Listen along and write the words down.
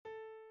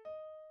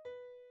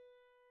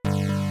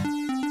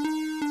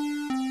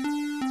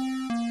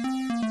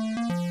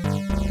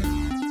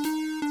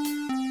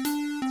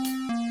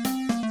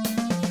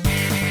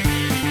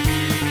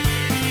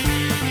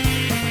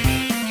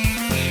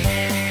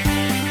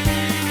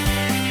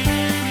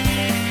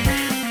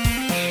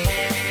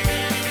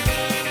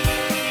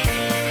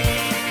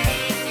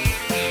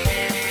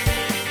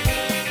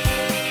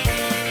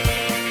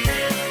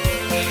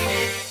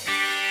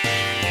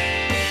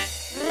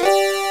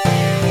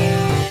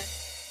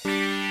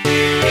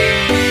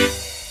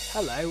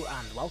Hello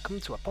and welcome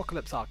to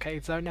Apocalypse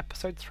Arcade Zone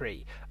Episode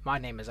 3. My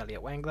name is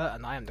Elliot Wengler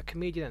and I am the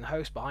comedian and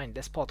host behind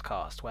this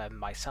podcast where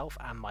myself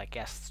and my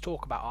guests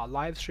talk about our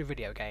lives through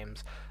video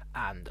games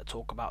and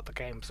talk about the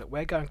games that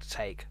we're going to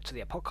take to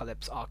the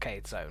Apocalypse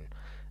Arcade Zone.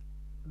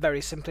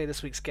 Very simply,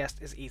 this week's guest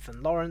is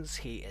Ethan Lawrence.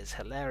 He is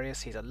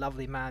hilarious. He's a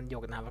lovely man.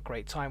 You're going to have a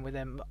great time with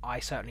him. I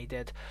certainly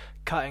did.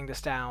 Cutting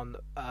this down,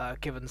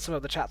 given some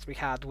of the chats we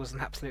had, was an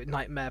absolute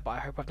nightmare, but I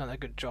hope I've done a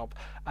good job,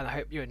 and I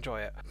hope you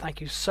enjoy it. Thank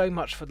you so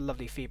much for the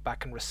lovely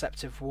feedback and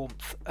receptive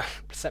warmth.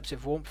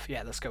 Receptive warmth?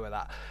 Yeah, let's go with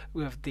that.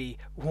 With the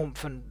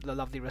warmth and the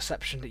lovely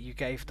reception that you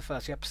gave for the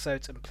first few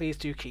episodes, and please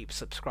do keep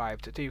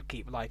subscribed, do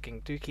keep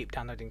liking, do keep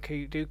downloading,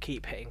 do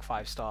keep hitting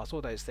 5 stars,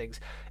 all those things.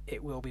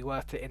 It will be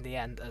worth it in the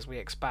end as we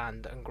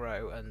expand and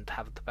grow and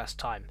have the best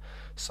time.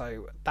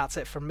 So that's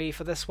it from me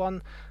for this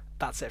one.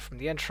 That's it from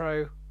the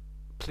intro.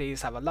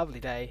 Please have a lovely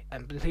day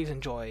and please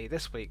enjoy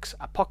this week's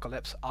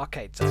Apocalypse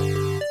Arcade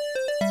Zone.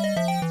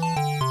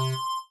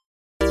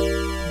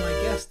 My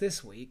guest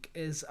this week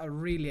is a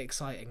really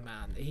exciting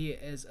man. He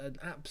is an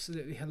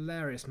absolutely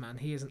hilarious man.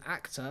 He is an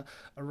actor,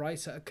 a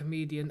writer, a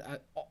comedian,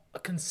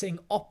 can sing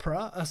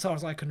opera, as far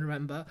as I can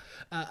remember,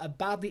 a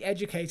badly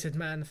educated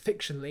man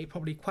fictionally,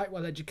 probably quite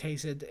well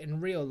educated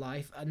in real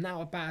life, and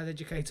now a bad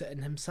educator in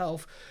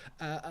himself,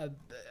 a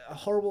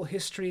horrible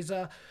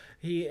histrieser.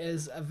 He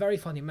is a very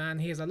funny man.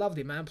 He is a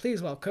lovely man.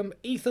 Please welcome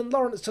Ethan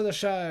Lawrence to the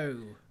show.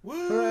 Woo!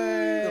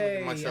 Hooray!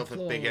 Give myself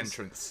Applause. a big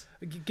entrance.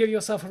 Give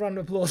yourself a round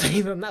of applause,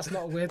 Ethan. That's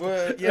not weird.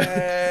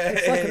 Yeah.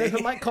 It's like an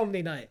open mic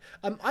comedy night.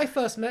 I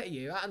first met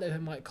you at an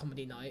open mic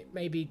comedy night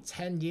maybe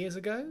 10 years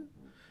ago.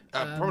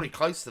 Probably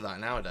close to that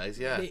nowadays,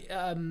 yeah.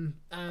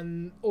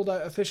 And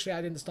although officially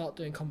I didn't start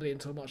doing comedy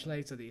until much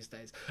later these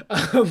days.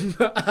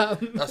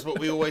 That's what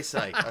we always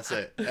say. That's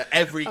it.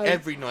 Every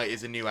night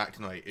is a new act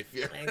night. If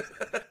you...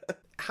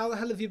 How the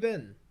hell have you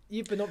been?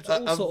 You've been up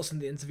to all sorts in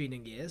the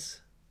intervening years.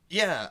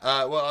 Yeah,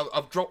 well,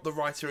 I've dropped the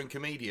writer and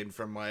comedian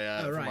from my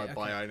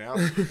bio now.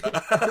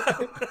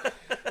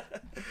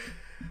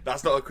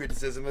 That's not a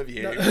criticism of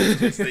you.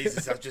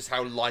 These are just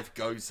how life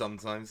goes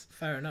sometimes.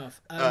 Fair enough.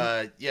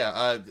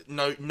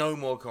 No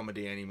more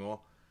comedy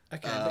anymore.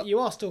 Okay, but you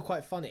are still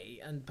quite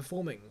funny and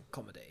performing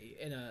comedy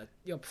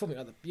you're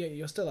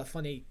still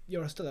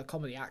a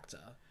comedy actor.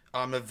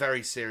 I'm a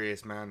very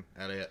serious man,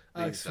 Elliot.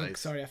 These days.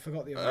 Sorry, I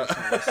forgot the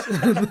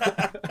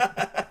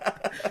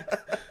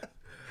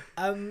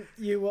other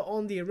You were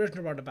on the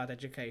original Run a Bad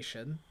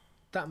Education.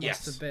 That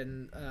must have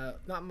been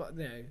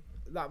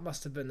that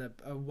must have been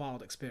a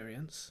wild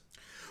experience.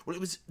 Well,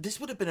 this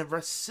would have been a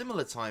very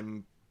similar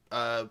time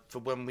for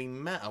when we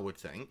met, I would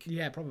think.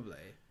 Yeah,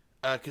 probably.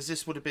 Because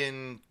this would have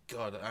been...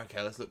 God,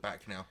 okay, let's look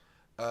back now.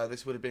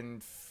 This would have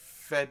been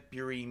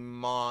February,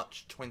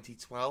 March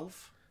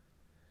 2012.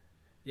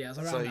 Yeah, it was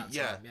around that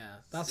time, yeah.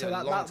 Those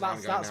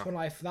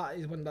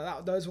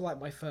were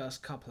like my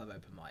first couple of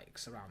open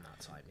mics around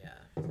that time, yeah.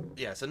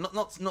 Yeah, so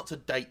not to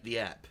date the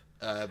ep,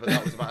 but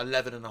that was about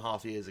 11 and a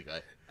half years ago.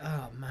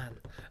 Oh man,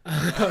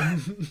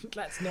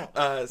 let's not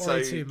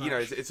worry too much. You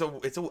know,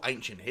 it's all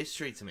ancient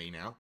history to me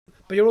now.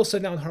 But you're also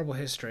now in Horrible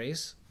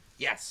Histories.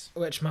 Yes.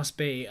 Which must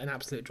be an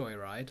absolute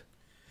joyride.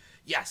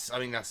 Yes, I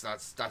mean that's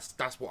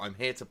what I'm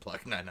here to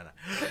plug. No.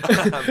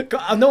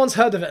 God, no one's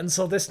heard of it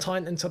until this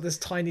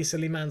tiny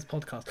silly man's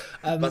podcast.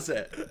 That's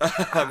it.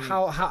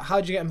 How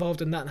did you get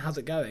involved in that, and how's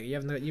it going?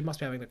 You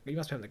must be having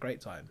a great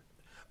time.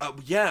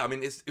 Yeah, I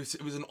mean it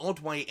was an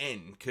odd way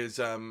in because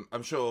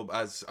I'm sure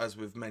as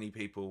with many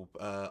people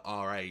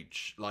our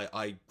age, like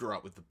I grew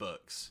up with the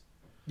books.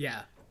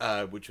 Yeah.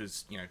 Which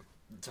was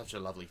such a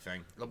lovely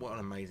thing. What an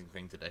amazing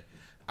thing to do.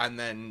 And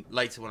then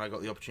later when I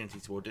got the opportunity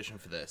to audition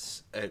for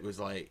this, it was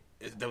like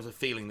there was a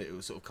feeling that it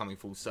was sort of coming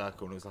full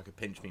circle and it was like a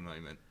pinch me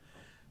moment.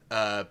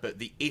 But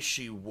the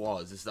issue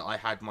is that I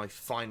had my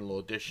final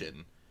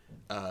audition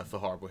for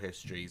Horrible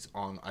Histories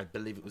on, I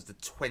believe it was the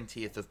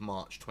 20th of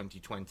March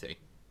 2020.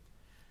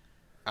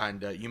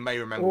 And you may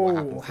remember what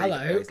happened 3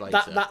 days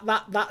later.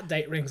 That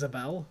date rings a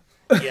bell.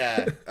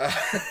 Yeah.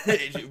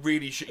 It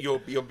really should,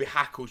 your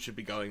hackle should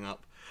be going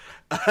up.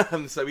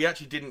 So we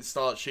actually didn't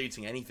start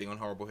shooting anything on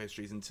Horrible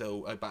Histories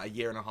until about a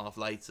year and a half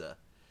later.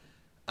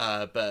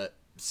 But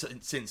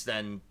since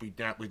then,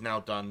 we've now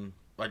done...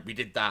 Like, we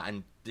did that,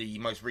 and the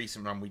most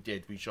recent run we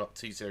shot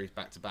 2 series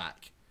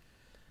back-to-back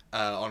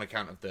on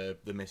account of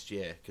the missed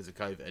year because of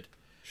COVID.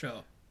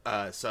 Sure.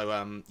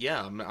 I'm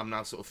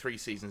now sort of 3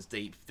 seasons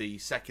deep. The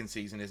second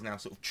season is now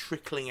sort of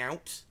trickling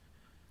out.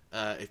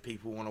 If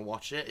people want to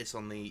watch it, it's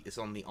on the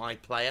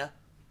iPlayer.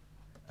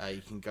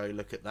 You can go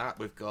look at that.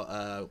 We've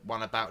got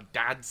one about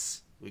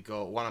dads. We've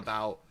got one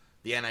about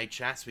the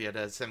NHS. We had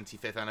a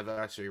 75th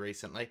anniversary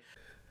recently.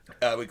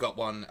 We got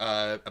one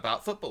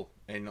about football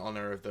in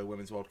honour of the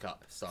Women's World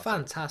Cup stuff.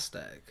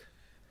 Fantastic.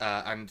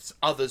 And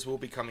others will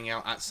be coming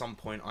out at some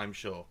point, I'm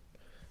sure.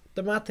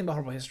 The mad thing about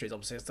Horrible Histories,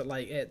 obviously, is that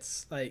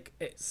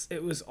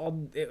it was a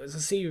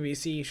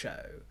CBBC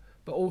show,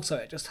 but also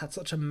it just had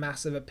such a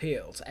massive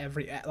appeal to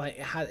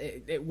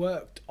it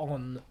worked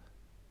on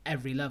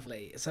every level.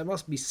 So it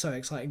must be so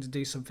exciting to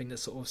do something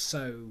that's sort of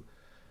so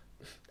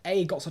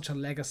A, got such a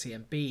legacy,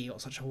 and B,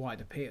 got such a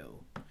wide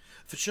appeal.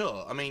 For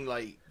sure. I mean,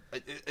 like,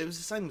 it was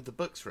the same with the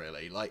books,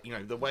 really. Like, you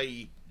know, the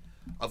way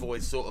I've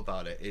always thought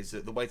about it is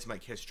that the way to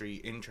make history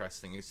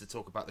interesting is to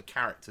talk about the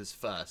characters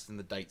first and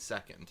the dates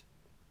second.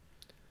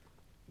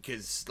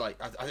 Because, like,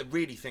 I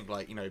really think,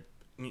 like, you know,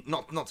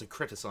 not to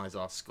criticise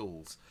our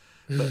schools,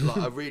 but like,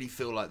 I really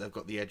feel like they've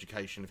got the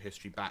education of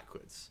history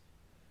backwards.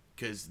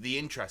 Because the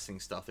interesting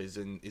stuff is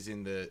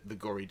in the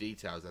gory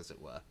details, as it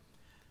were.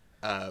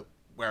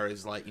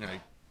 Whereas, like,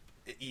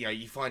 you know,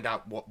 you find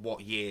out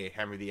what year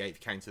Henry VIII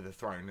came to the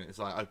throne, and it's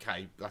like,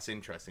 okay, that's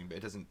interesting, but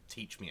it doesn't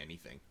teach me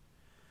anything.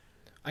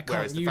 I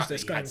can't use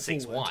this going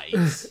six forward.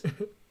 wives,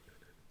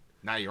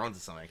 now you're onto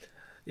something.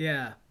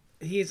 Yeah,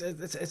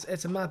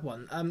 it's a mad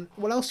one.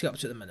 What else are you up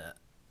to at the minute?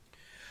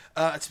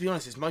 To be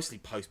honest, it's mostly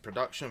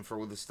post-production for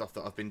all the stuff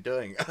that I've been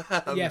doing.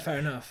 Yeah, fair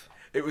enough.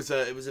 It was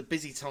a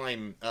busy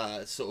time,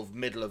 sort of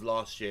middle of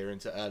last year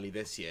into early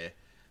this year,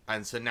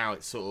 and so now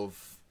it's sort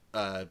of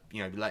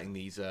you know, letting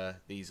these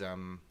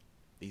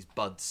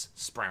buds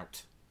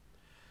sprout.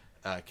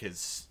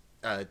 Because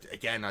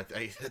again,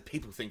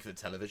 people think that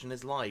television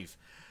is live.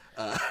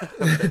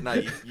 But no,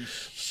 you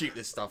shoot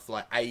this stuff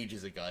like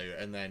ages ago,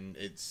 and then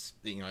it's,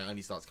 you know, it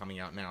only starts coming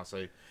out now.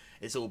 So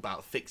it's all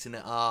about fixing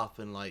it up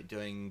and like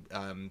doing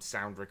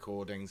sound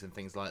recordings and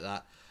things like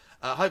that.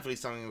 Hopefully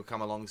something will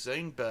come along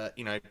soon, but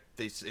you know,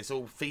 it's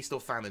all feast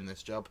or famine,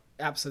 this job.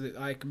 Absolutely,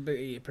 I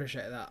completely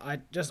appreciate that. I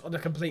just, on a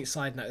complete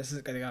side note, this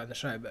isn't going to go on the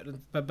show, but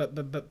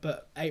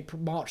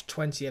March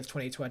 20th,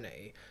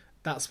 2020,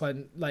 that's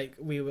when, like,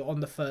 we were on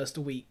the first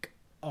week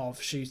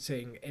of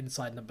shooting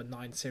Inside Number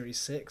 9 Series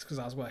 6, because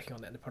I was working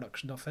on it in the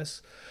production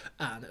office,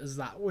 and it was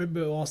that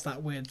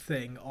weird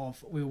thing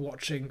of we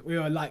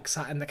were like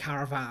sat in the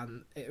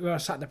caravan, we were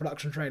sat in the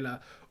production trailer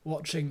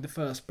watching the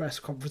first press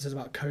conferences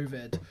about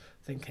COVID,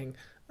 thinking,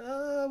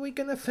 are we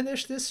going to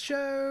finish this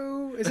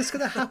show? Is this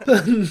going to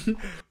happen?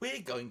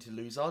 We're going to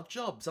lose our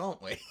jobs,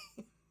 aren't we?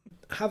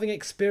 Having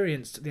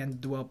experienced the end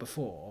of the world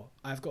before,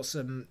 I've got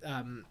some...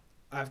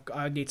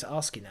 I need to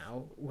ask you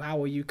now, how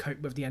will you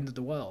cope with the end of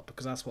the world?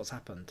 Because that's what's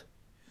happened.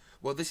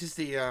 Well, this is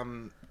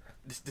the...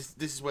 This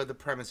is where the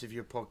premise of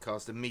your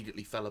podcast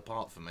immediately fell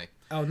apart for me.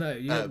 Oh, no.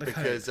 You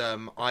because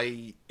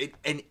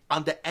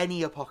under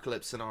any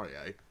apocalypse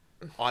scenario,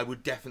 I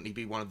would definitely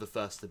be one of the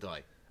first to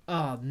die.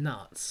 Oh,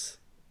 nuts.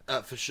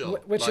 For sure.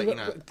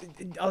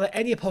 Are there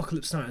any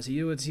apocalypse scenarios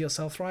you would see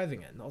yourself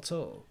thriving in? Not at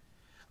all.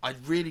 I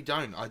really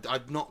don't.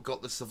 I've not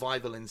got the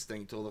survival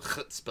instinct or the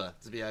chutzpah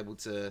to be able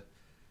to,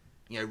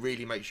 you know,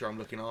 really make sure I'm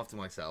looking after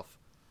myself.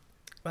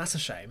 That's a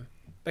shame.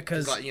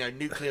 Because, like, you know,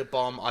 nuclear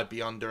bomb, I'd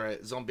be under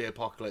it. Zombie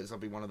apocalypse, I'd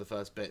be one of the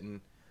first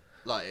bitten.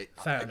 Like,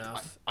 fair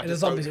enough. I in just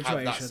a zombie don't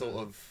situation, have that sort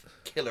of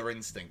killer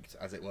instinct,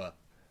 as it were.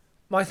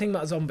 My thing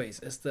about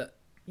zombies is that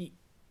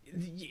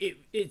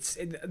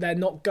they're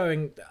not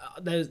going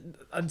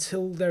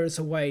until there is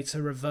a way to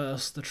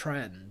reverse the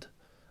trend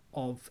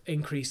of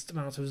increased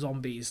amount of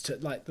zombies to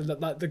like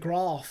the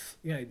graph,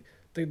 you know,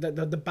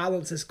 the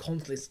balance is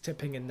constantly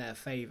tipping in their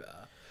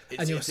favor,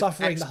 and you're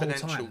suffering the whole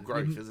time. Exponential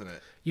growth, isn't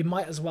it? You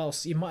might as well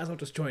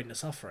just join the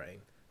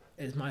suffering.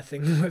 Is my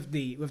thing with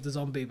the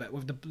zombie, but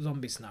with the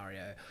zombie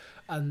scenario,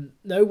 and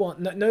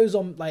no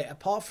zombie, like,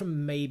 apart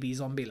from maybe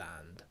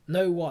Zombieland,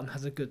 no one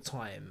has a good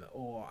time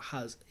or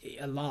has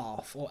a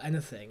laugh or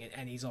anything in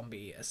any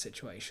zombie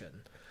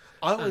situation.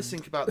 I always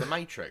think about The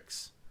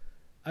Matrix.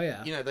 Oh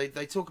yeah. You know,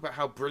 they talk about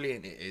how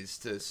brilliant it is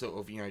to sort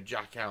of, you know,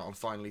 jack out and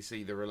finally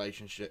see the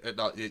relationship,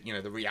 you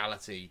know, the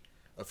reality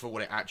for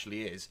what it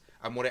actually is.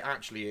 And what it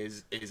actually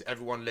is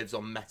everyone lives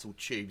on metal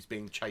tubes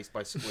being chased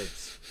by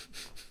squids.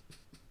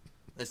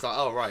 It's like,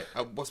 oh right,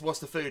 what's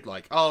the food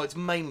like? Oh, it's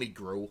mainly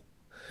gruel.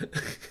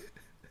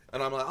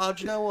 And I'm like, oh,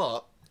 do you know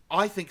what?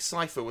 I think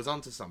Cypher was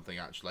onto something,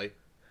 actually.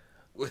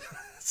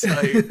 So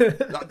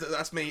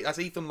that's me. That's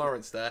Ethan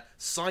Lawrence there,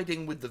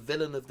 siding with the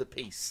villain of the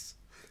piece.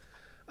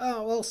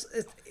 Oh well,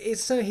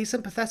 he's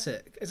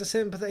sympathetic.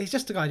 He's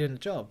just a guy doing the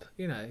job,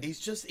 you know. He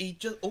just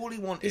all he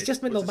wanted. It's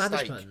just middle was a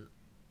management.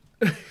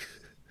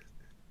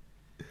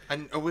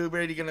 And we're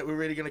really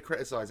gonna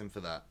criticize him for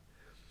that.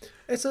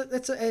 He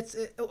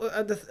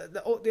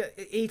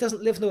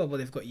doesn't live in a world where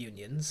they've got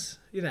unions.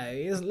 You know,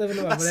 he doesn't live in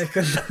a world where they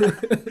can.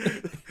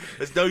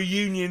 There's no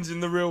unions in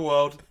the real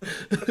world.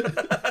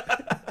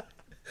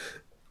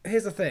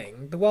 Here's the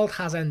thing: the world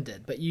has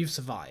ended, but you've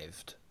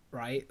survived,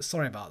 right?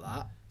 Sorry about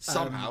that.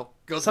 Somehow,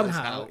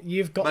 somehow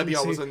you've got. Maybe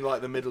I was in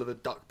like the middle of a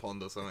duck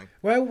pond or something.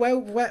 Where,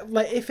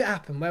 like, if it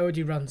happened, where would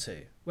you run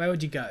to? Where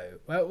would you go?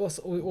 Or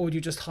would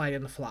you just hide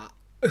in the flat?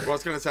 Well, I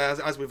was going to say,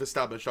 as we've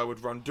established, I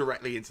would run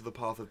directly into the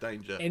path of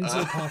danger.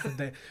 The path of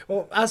danger.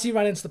 Well, as you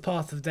ran into the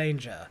path of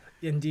danger,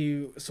 and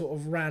you sort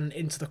of ran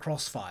into the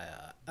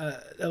crossfire,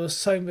 there was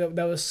so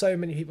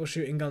many people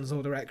shooting guns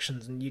all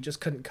directions, and you just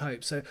couldn't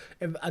cope.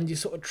 And you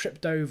sort of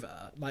tripped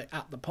over, like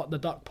at the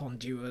duck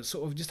pond. You were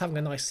sort of just having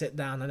a nice sit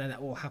down, and then it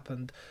all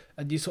happened,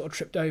 and you sort of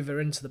tripped over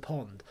into the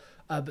pond.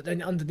 But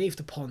then underneath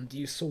the pond,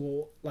 you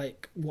saw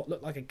like what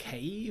looked like a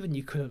cave, and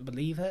you couldn't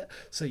believe it.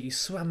 So you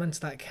swam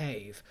into that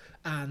cave,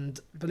 and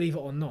believe it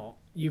or not,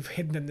 you've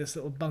hidden in this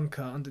little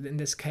bunker in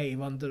this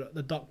cave under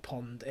the duck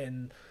pond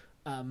in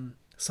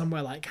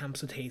somewhere like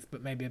Hampstead Heath,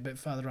 but maybe a bit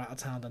further out of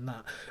town than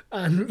that.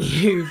 And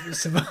you've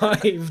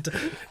survived.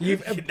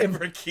 You've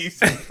never accused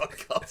the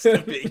podcast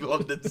of being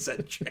London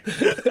centric.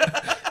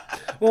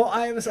 Well,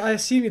 I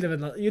assume you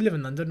live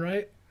in London,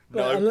 right?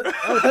 No. Well,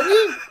 don't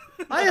you?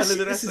 I live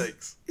in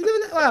Essex. You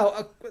live in,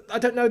 well, I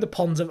don't know the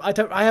ponds of. I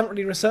haven't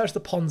really researched the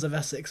ponds of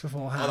Essex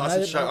beforehand. Oh, that's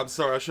a shame. I'm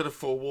sorry. I should have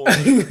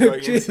forewarned you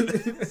going into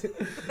this.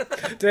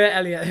 Dear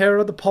Elliot, here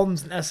are the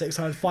ponds in Essex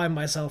I would find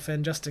myself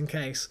in just in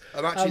case.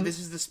 Actually, this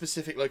is the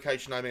specific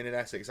location I'm in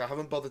Essex. I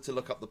haven't bothered to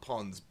look up the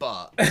ponds,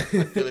 but I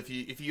feel if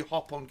you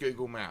hop on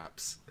Google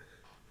Maps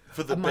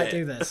for the I might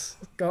do this.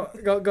 Go on.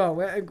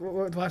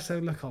 What do I have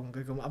to look on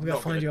Google? I'm going to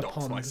find you a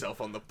pond.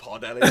 Myself on the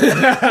pod, Elliot.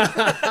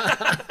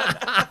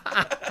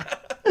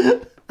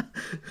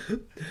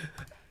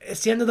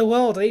 It's the end of the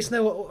world. I need to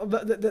know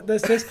what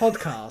this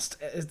podcast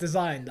is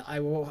designed that I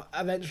will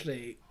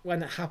eventually,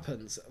 when it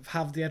happens,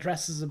 have the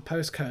addresses and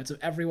postcodes of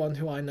everyone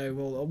who I know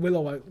will or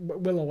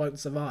won't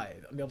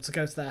survive, and be able to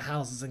go to their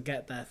houses and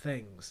get their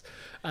things,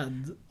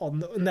 and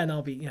then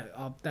I'll be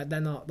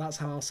that's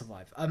how I'll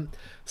survive.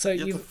 So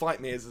you have to fight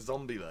me as a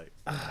zombie though.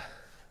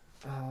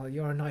 Oh,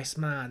 you're a nice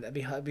man.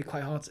 It'd be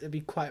quite hard.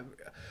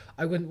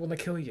 I wouldn't want to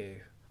kill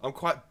you. I'm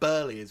quite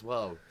burly as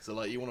well, so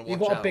like you want to watch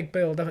out. You've got a big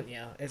build, haven't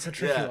you? It's a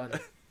tricky one.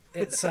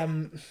 It's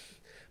Oh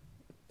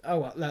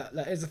well,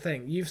 look, here's the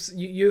thing.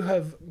 You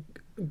have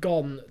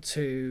gone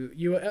to.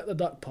 You were at the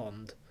duck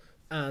pond,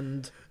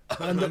 and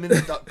I'm in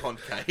the duck pond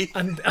cave.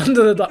 And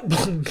under the duck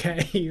pond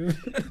cave,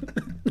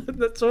 the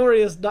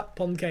notorious duck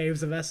pond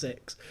caves of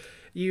Essex,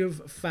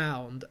 you've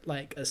found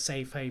like a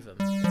safe haven.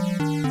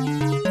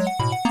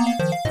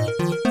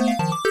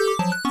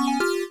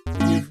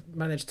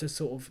 Managed to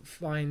sort of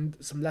find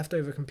some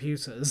leftover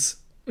computers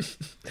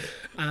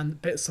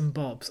and bits and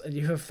bobs, and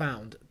you have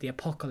found the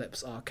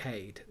Apocalypse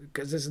Arcade,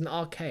 because there's an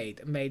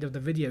arcade made of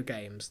the video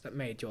games that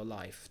made your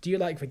life. Do you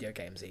like video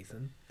games,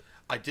 Ethan?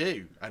 I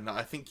do, and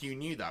I think you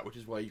knew that, which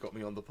is why you got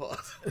me on the pod.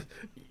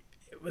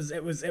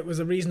 It was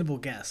a reasonable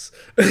guess.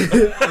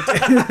 If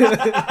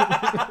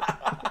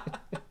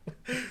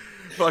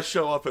I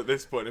show up at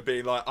this point and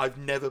being like, I've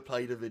never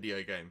played a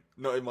video game,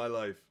 not in my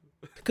life.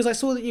 Because I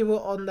saw that you were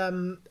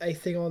on a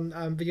thing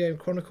on Video Game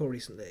Chronicle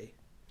recently.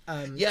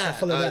 Yeah,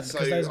 follow them, so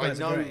those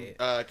guys I are know great.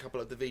 a couple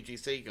of the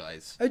VGC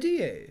guys. Oh, do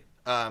you?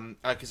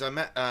 Because I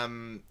met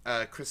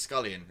Chris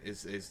Scullion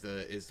is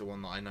the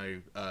one that I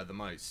know the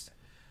most.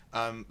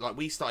 Like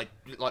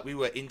we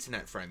were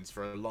internet friends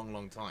for a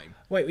long time.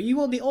 Wait, were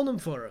you on the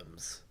Onum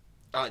forums?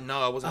 No,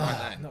 I wasn't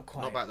back then. Not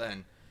quite. Not back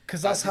then.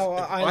 Because that's how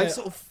I know. I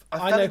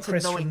know fell into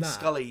Chris knowing from that.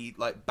 Scully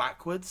like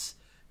backwards.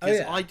 Oh,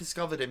 Because yeah. I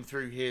discovered him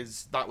through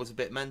his That Was a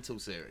Bit Mental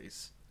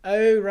series.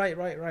 Oh, right.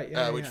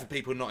 Yeah, Which yeah. for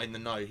people not in the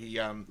know, he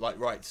like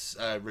writes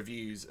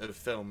reviews of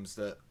films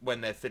that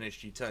when they're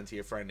finished, you turn to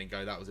your friend and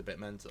go, "That was a bit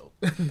mental."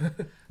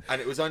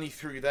 And it was only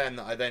through then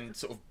that I then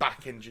sort of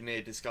back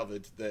engineer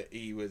discovered that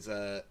he was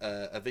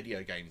a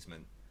video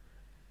gamesman.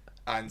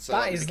 And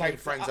so we became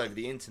friends over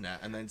the internet,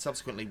 and then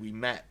subsequently we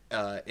met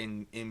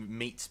in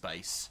Meat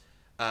Space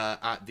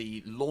at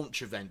the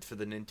launch event for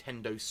the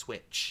Nintendo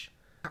Switch.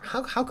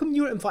 How come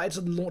you were invited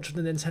to the launch of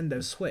the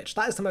Nintendo Switch?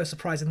 That is the most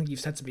surprising thing you've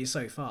said to me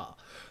so far.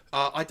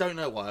 I don't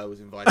know why I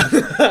was invited.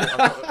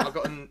 I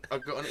got an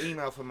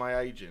email from my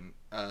agent,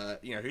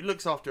 who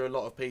looks after a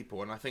lot of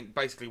people, and I think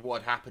basically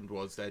what had happened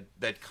was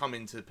they'd come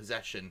into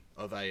possession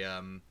of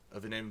an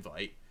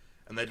invite,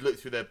 and they'd look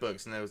through their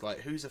books, and they was like,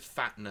 "Who's a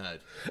fat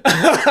nerd?"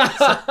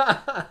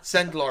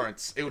 Send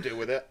Lawrence, he'll deal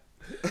with it.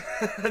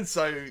 And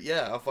so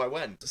yeah, off I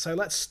went. So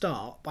let's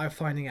start by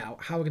finding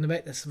out how we're going to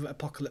make this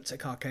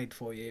apocalyptic arcade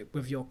for you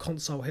with your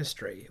console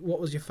history. What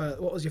was your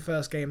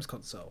first games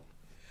console?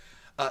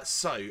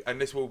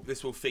 And this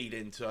will feed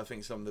into I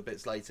think some of the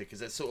bits later because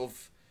there's sort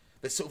of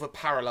a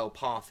parallel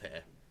path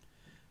here.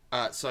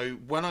 So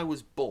when I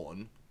was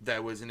born,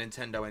 there was a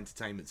Nintendo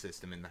Entertainment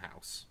System in the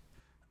house.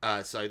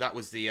 So that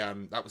was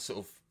sort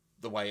of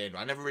the way in.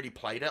 I never really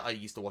played it. I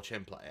used to watch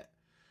him play it.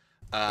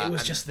 It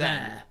was just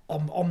there,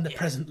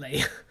 omnipresently.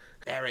 Yeah,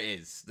 there it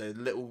is, the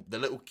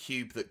little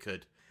cube that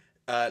could.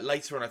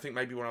 Later on, I think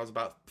maybe when I was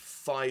about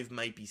 5,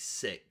 maybe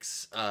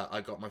 6,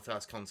 I got my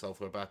first console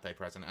for a birthday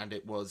present, and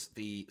it was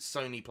the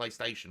Sony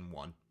PlayStation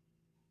 1,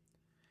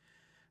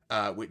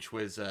 which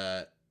was,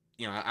 at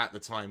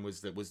the time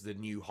was the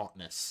new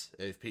hotness.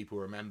 If people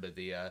remember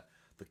the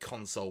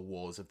console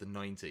wars of the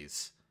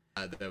 90s,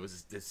 there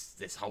was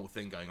this whole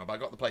thing going on. But I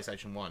got the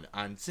PlayStation 1,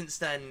 and since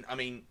then, I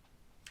mean,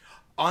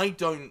 I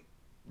don't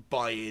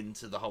buy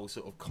into the whole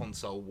sort of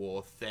console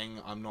war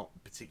thing. I'm not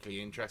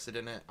particularly interested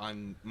in it.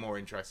 I'm more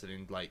interested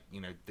in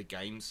the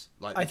games.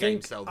 Like the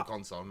games sell the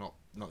console, not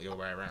the other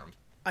way around.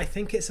 I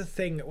think it's a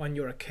thing when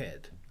you're a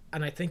kid,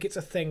 and I think it's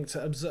a thing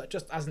to observe,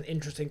 just as an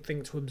interesting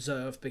thing to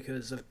observe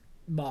because of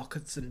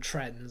markets and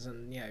trends,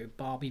 and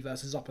Barbie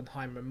versus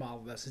Oppenheimer and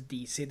Marvel versus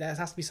DC. There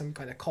has to be some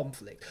kind of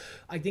conflict.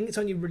 I think it's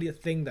only really a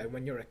thing though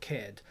when you're a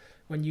kid,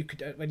 when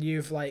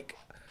you've like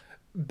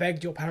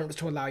begged your parents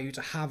to allow you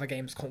to have a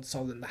games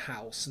console in the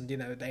house, and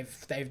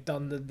they've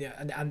done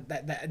and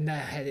in their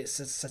head it's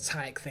a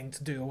satanic thing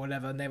to do or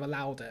whatever, and they've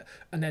allowed it,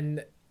 and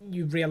then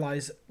you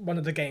realize one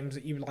of the games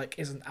that you like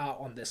isn't out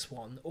on this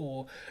one,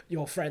 or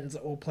your friends are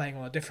all playing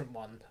on a different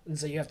one, and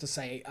so you have to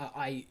say,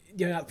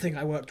 that thing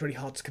I worked really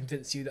hard to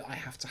convince you that I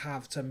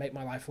have to make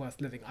my life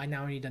worth living, I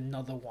now need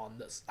another one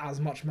that's as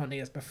much money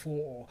as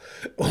before,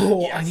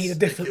 or yes, I need a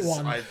different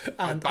one.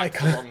 And I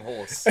can't. The wrong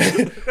horse.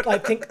 I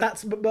think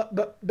that's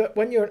but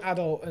when you're an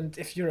adult, and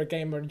if you're a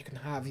gamer and you can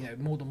have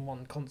more than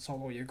one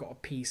console, or you've got a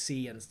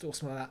PC and still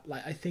some of that,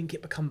 like I think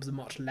it becomes a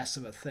much less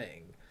of a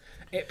thing.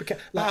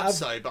 Perhaps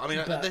so, but I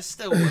mean, there's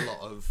still a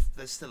lot of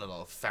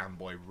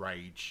fanboy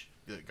rage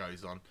that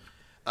goes on.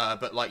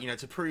 But like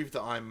to prove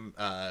that I'm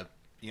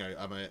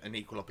an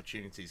equal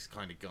opportunities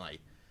kind of guy,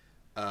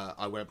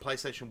 I went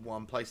PlayStation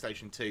 1,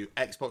 PlayStation 2,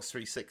 Xbox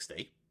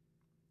 360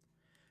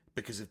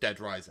 because of Dead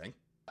Rising,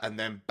 and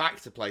then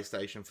back to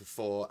PlayStation for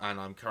 4, and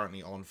I'm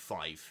currently on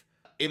 5.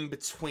 In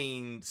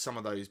between some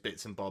of those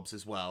bits and bobs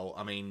as well,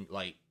 I mean,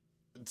 like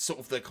sort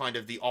of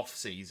the off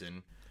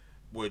season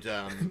would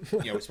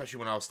especially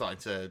when I was starting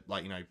to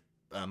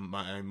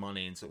my own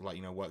money and sort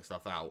of work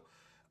stuff out,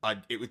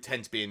 it would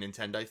tend to be a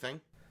Nintendo thing.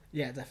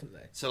 Yeah,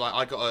 definitely. So like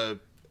I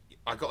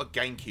got a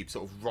GameCube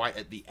sort of right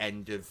at the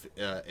end of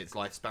its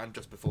lifespan,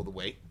 just before the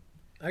Wii.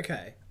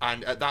 Okay.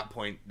 And at that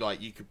point,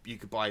 like you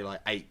could buy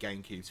like 8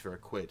 GameCubes for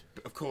 £1.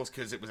 But of course,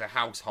 because it was a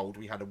household,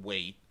 we had a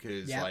Wii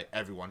because like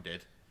everyone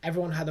did.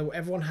 Everyone had a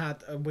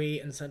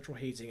Wii and central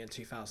heating in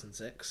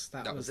 2006.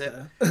 That was it.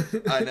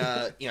 And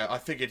I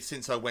figured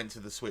since I went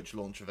to the Switch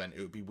launch event, it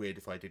would be weird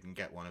if I didn't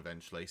get one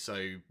eventually.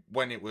 So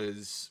when I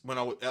was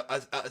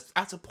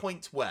at a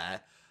point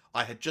where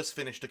I had just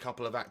finished a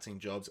couple of acting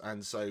jobs,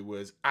 and so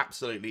was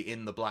absolutely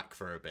in the black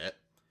for a bit.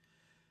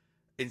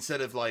 Instead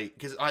of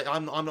because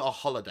I'm not a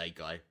holiday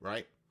guy,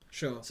 right?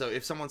 Sure. So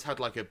if someone's had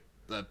like a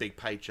big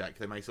paycheck,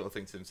 they may sort of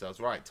think to themselves,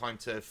 right, time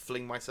to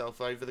fling myself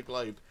over the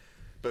globe.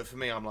 But for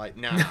me, I'm like,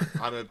 nah,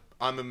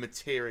 I'm a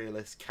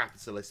materialist,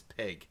 capitalist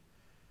pig.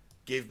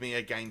 Give me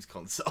a games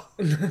console.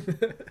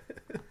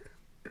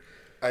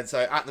 And so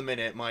at the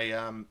minute,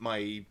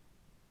 my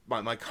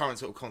current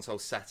sort of console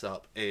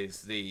setup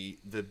is the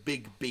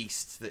big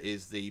beast that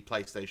is the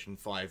PlayStation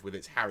 5 with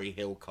its Harry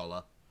Hill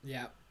collar.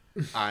 Yeah.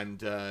 And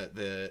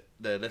the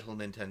little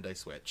Nintendo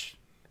Switch.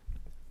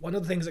 One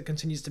of the things that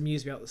continues to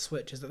amuse me about the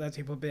Switch is that there's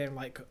people being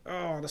like,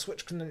 "Oh, the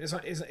Switch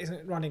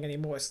isn't running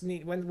anymore. It's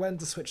neat. When's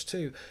the Switch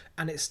 2?"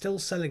 And it's still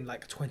selling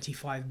like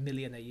 25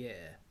 million a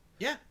year.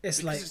 Yeah,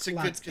 it's like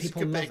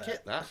people love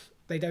it.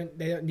 They don't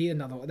need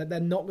another one. They're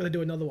not going to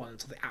do another one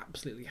until they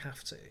absolutely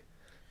have to.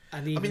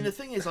 And I mean, the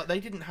thing is, like, they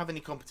didn't have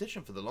any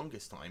competition for the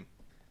longest time.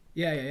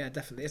 Yeah,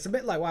 definitely. It's a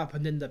bit like what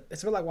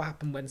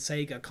happened when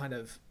Sega kind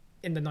of,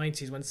 in the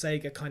 90s, when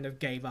Sega kind of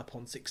gave up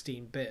on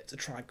 16-bit to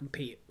try and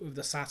compete with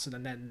the Saturn,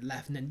 and then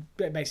left, and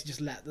then basically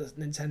just let the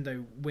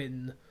Nintendo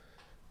win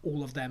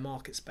all of their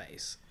market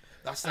space.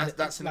 That's a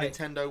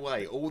Nintendo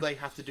way. All they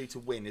have to do to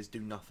win is do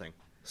nothing.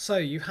 So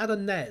you had a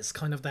NES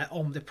kind of there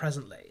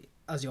omnipresently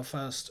as your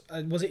first.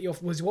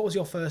 What was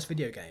your first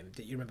video game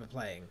that you remember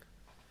playing?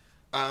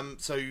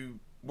 So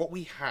what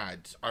we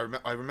had,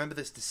 I remember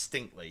this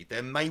distinctly.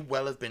 There may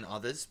well have been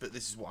others, but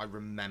this is what I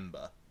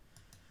remember.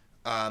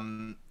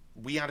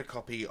 We had a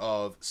copy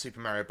of Super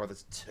Mario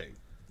Bros. 2.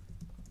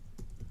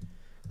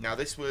 Now,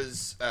 this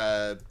was,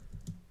 to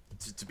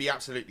be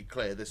absolutely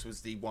clear, this was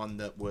the one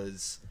that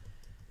was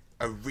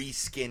a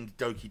reskinned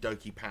Doki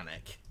Doki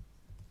Panic.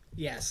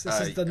 Yes,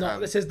 this is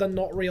the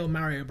not real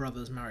Mario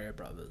Brothers.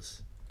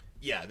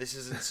 Yeah, this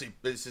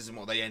isn't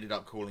what they ended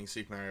up calling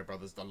Super Mario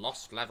Brothers: The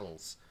Lost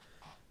Levels.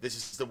 This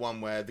is the one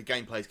where the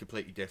gameplay is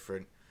completely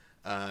different.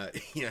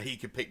 You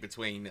could pick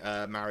between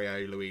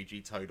Mario,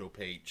 Luigi, Toad, or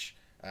Peach.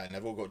 And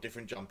they've all got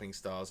different jumping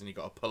styles, and you've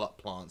got to pull up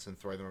plants and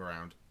throw them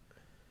around.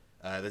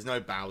 There's no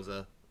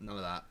Bowser, none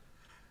of that.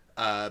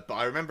 But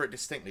I remember it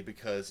distinctly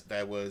because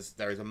there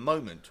is a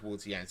moment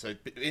towards the end. So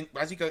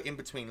as you go in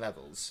between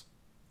levels,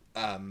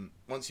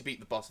 once you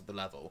beat the boss of the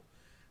level,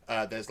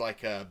 there's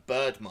like a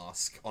bird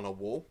mask on a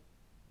wall.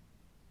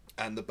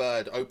 And the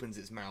bird opens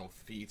its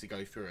mouth for you to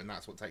go through, and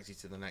that's what takes you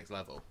to the next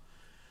level.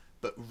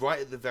 But right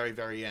at the very,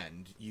 very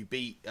end, you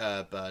beat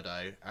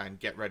Birdo and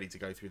get ready to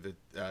go through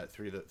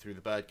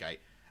the bird gate,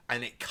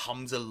 and it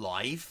comes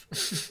alive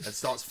and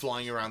starts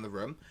flying around the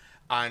room.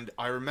 And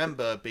I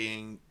remember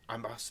I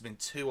must have been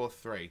 2 or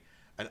 3,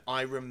 and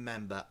I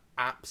remember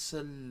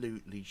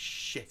absolutely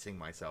shitting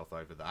myself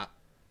over that.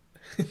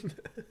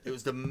 It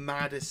was the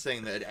maddest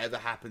thing that had ever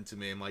happened to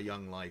me in my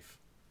young life.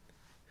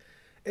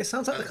 It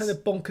sounds like the kind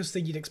of bonkers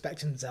thing you'd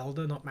expect in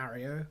Zelda, not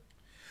Mario.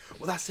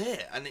 Well, that's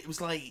it. And it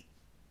was like,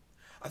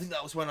 I think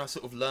that was when I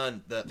sort of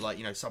learned that,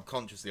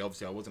 subconsciously,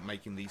 obviously, I wasn't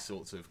making these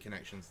sorts of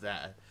connections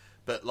there,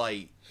 but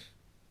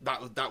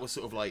that was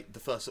sort of like the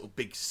first sort of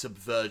big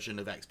subversion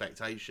of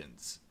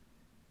expectations.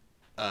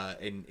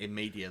 in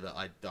media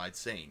that I'd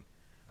seen,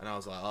 and I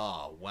was like,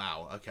 oh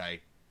wow,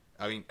 okay.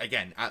 I mean,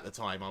 again, at the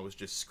time, I was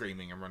just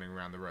screaming and running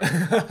around the room.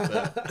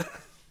 But...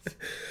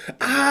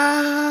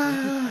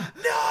 Ah!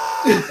 No!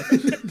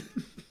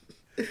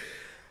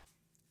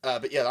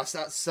 But yeah, that's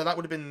so that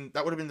would have been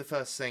the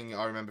first thing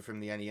I remember from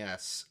the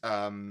NES.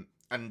 And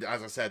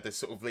as I said, this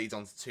sort of leads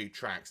on to 2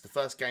 tracks. The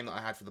first game that I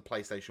had for the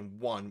PlayStation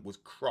 1 was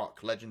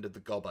Croc, Legend of the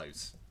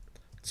Gobbos.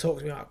 Talk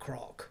to me about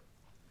Croc.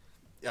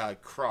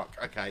 Croc,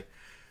 okay.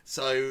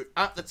 So,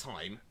 at the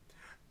time,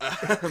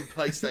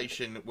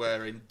 PlayStation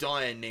were in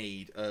dire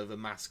need of a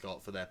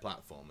mascot for their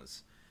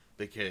platformers.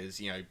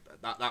 Because, you know,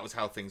 that was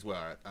how things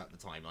were at the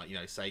time. Like, you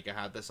know, Sega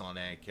had the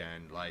Sonic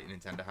and, like,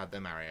 Nintendo had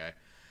their Mario.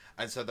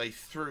 And so they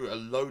threw a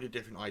load of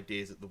different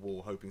ideas at the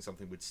wall, hoping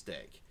something would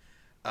stick.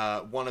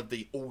 One of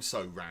the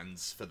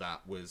also-rans for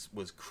that was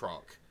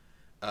Croc,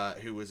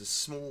 who was a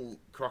small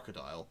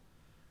crocodile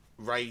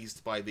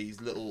raised by these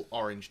little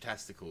orange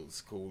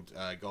testicles called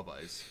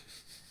Gobbos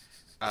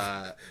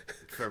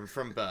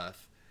from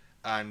birth.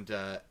 And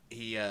what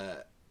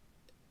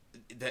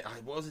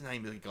was the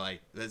name of the guy?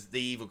 There's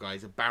the evil guy.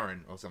 He's a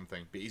baron or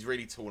something, but he's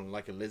really tall and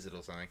like a lizard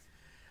or something.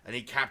 And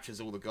he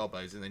captures all the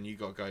Gobbos, and then you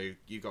got to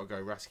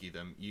go rescue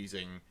them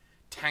using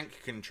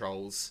tank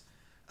controls,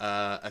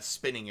 a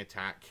spinning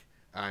attack,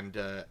 and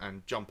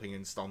jumping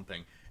and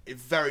stomping.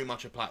 It's very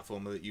much a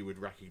platformer that you would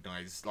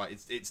recognise. Like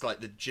it's like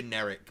the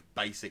generic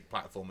basic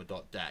platformer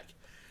 .deck.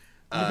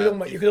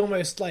 You could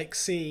almost like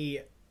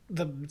see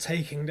them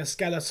taking the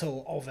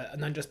skeletal of it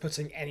and then just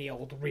putting any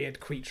old weird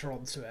creature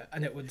onto it,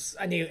 and it would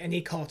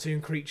any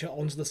cartoon creature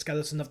onto the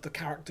skeleton of the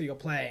character you're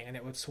playing, and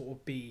it would sort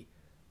of be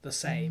the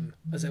same,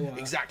 as it were.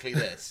 Exactly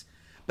this.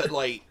 But,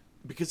 like,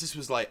 because this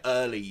was, like,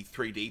 early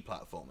 3D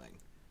platforming,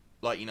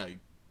 like, you know,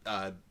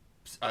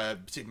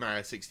 Super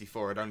Mario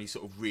 64 had only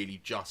sort of really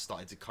just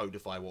started to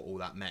codify what all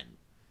that meant.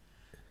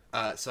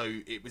 So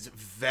it was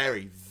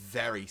very,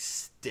 very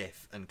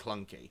stiff and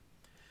clunky.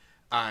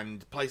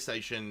 And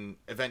PlayStation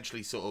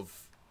eventually sort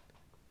of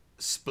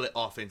split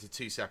off into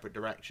 2 separate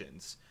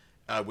directions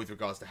with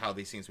regards to how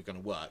these things were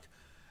going to work.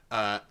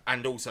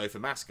 And also for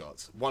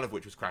mascots, one of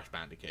which was Crash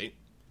Bandicoot.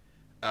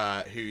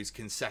 Whose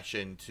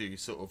concession to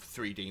sort of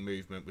 3D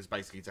movement was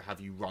basically to have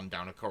you run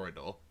down a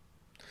corridor.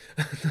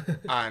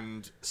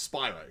 And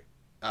Spyro,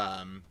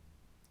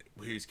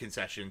 whose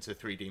concession to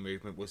 3D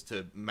movement was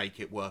to make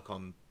it work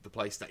on the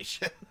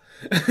PlayStation.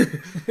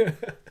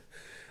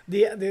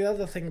 The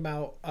other thing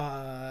about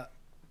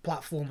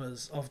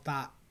platformers of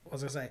that,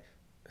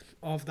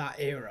 of that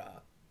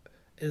era,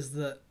 is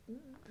that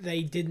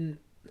they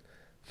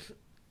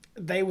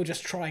were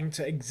just trying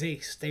to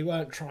exist. They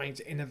weren't trying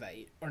to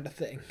innovate or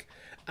anything.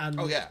 And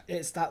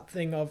it's that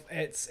thing of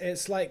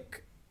it's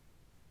like,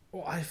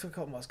 well, I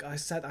forgot what I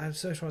said. I'm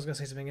so sure I was going to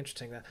say something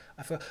interesting there.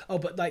 I forgot. Oh,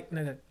 but like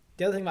no.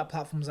 The other thing about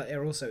platforms that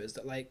era also is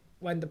that like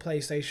when the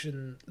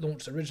PlayStation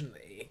launched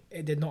originally,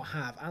 it did not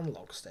have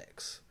analog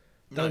sticks.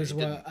 Those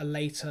were a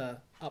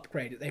later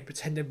upgrade. They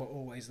pretended were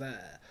always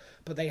there,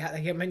 but they had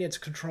to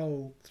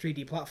control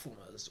 3D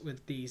platformers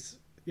with these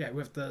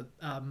with the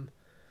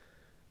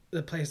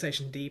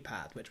PlayStation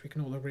D-pad, which we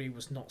can all agree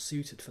was not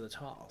suited for the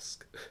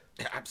task.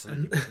 It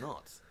absolutely was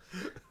not.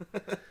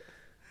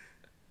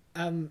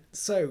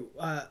 So,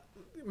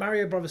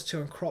 Mario Brothers 2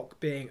 and Croc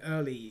being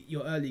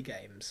your early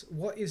games,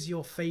 what is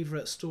your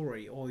favourite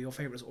story or your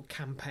favourite sort of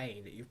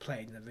campaign that you've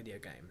played in a video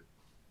game?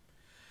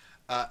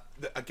 A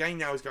game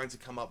now is going to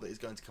come up that is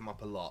going to come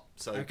up a lot,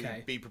 so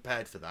be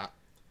prepared for that.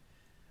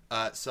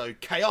 So,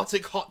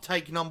 chaotic hot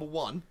take number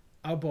 1.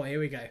 Oh boy, here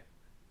we go.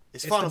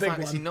 It's Final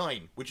Fantasy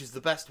IX, which is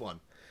the best one.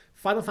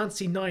 Final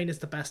Fantasy IX is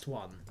the best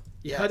one.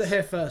 You heard it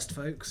here first,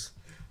 folks.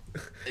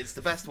 It's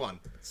the best one.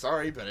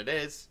 Sorry, but it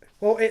is.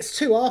 Well, it's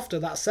 2 after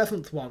that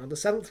 7th one, and the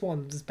 7th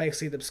one is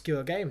basically the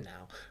obscure game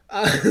now.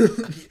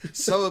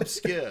 So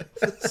obscure.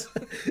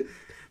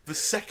 The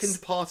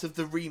second part of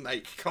the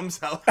remake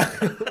comes out.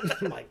 Oh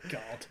my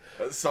god.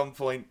 At some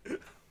point.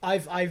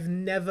 I've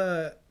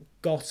never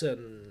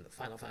gotten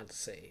Final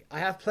Fantasy. I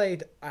have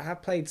played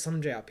some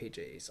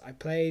JRPGs. I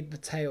played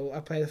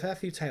a fair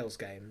few Tales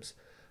games.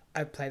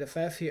 I played a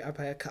fair few. I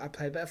played a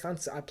bit of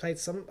Fantasy. I played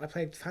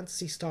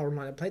Phantasy Star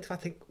Online. I played I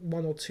think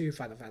 1 or 2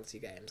 Final Fantasy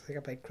games. I think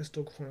I played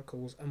Crystal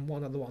Chronicles and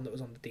one other one that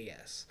was on the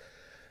DS.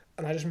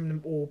 And I just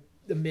remember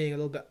them being a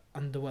little bit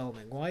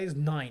underwhelming. Why is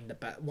 9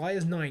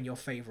 your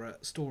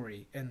favourite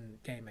story in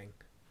gaming?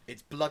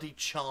 It's bloody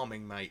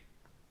charming, mate.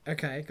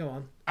 Okay, go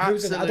on.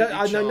 Absolutely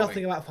I know charming.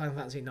 nothing about Final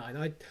Fantasy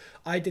 9.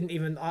 I didn't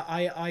even.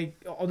 I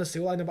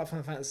honestly, all I know about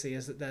Final Fantasy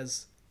is that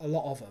there's a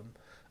lot of them.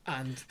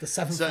 And the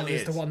 7th one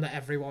is the one that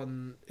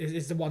everyone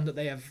is the one that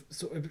they have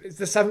sort of.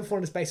 The 7th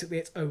one is basically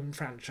its own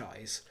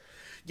franchise.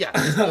 Yeah,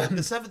 the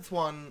 7th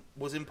one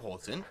was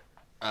important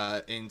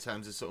in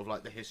terms of sort of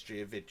like the history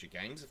of video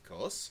games, of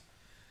course.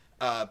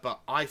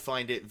 But I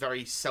find it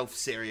very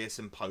self-serious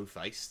and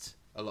po-faced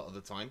a lot of the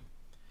time.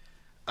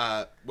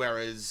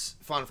 Whereas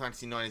Final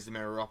Fantasy IX is the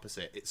mirror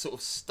opposite. It sort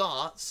of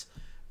starts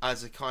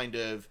as a kind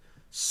of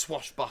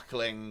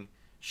swashbuckling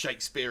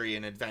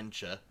Shakespearean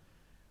adventure.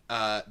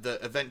 that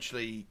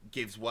eventually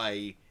gives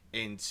way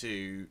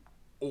into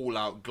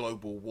all-out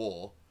global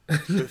war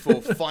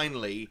before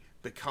finally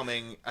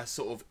becoming a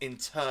sort of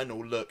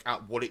internal look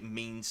at what it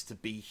means to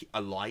be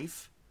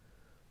alive.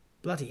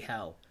 Bloody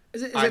hell.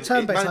 Is it And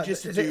turn-based? it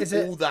manages to do is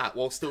it, all that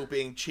while still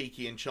being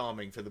cheeky and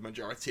charming for the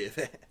majority of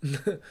it.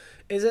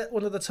 is it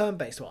one of the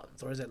turn-based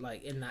ones, or is it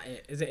like in that?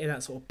 Is it in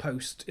that sort of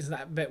post? Is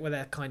that bit where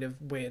they're kind of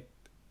weird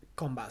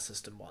combat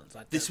system ones?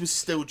 This was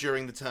still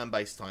during the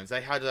turn-based times.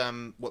 They had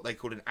what they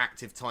called an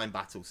active time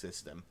battle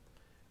system,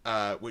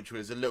 which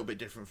was a little bit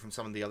different from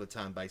some of the other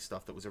turn-based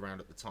stuff that was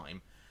around at the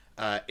time.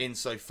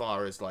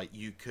 Insofar as like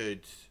you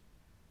could.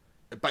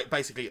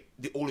 Basically,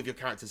 all of your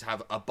characters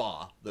have a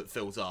bar that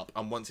fills up,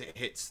 and once it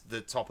hits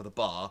the top of the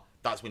bar,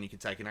 that's when you can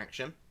take an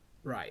action.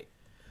 Right.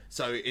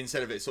 So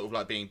instead of it sort of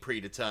like being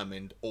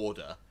predetermined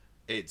order,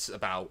 it's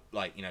about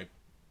like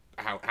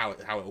how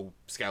it all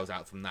scales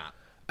out from that.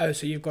 Oh,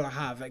 so you've got to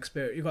have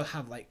experience. You've got to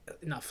have like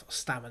enough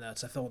stamina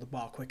to fill the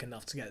bar quick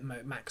enough to get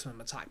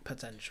maximum attack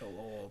potential,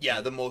 or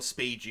yeah, the more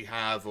speed you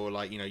have, or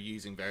like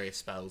using various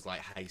spells like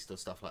haste or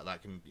stuff like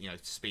that can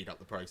speed up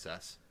the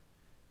process.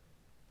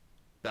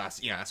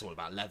 That's all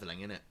about leveling,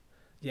 isn't it?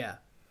 Yeah.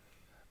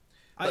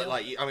 But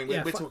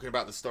we're talking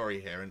about the story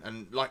here,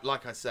 and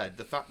like I said,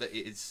 the fact that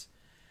it is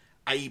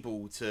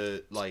able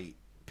to like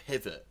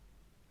pivot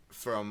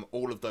from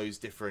all of those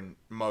different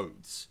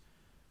modes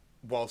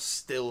while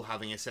still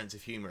having a sense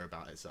of humor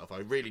about itself, I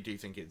really do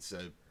think it's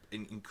an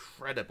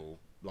incredible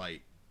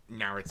like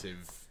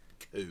narrative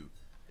coup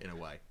in a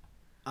way.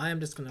 I am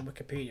just going to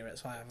Wikipedia it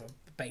so I have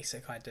a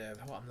basic idea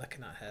of what I'm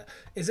looking at here.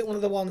 Is it one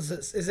of the ones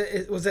that's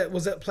was it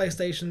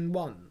PlayStation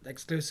 1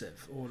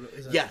 exclusive, or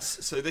is it... Yes,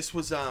 so this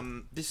was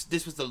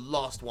this was the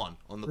last one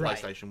on the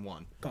PlayStation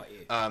 1. Got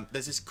you.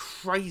 There's this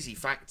crazy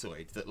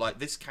factoid that like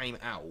this came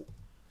out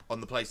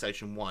on the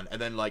PlayStation 1, and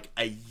then like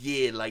a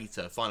year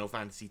later Final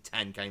Fantasy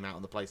X came out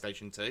on the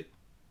PlayStation 2.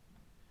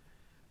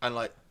 And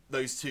like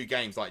those two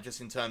games, like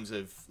just in terms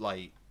of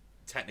like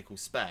technical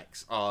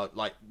specs, are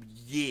like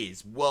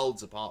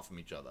worlds apart from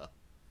each other,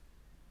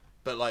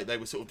 but like they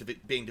were sort of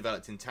being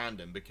developed in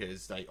tandem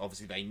because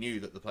they knew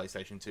that the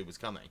PlayStation 2 was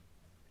coming.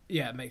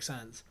 Yeah, it makes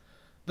sense.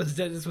 But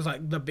this was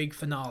like the big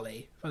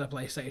finale for the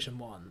PlayStation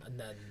 1, and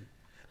then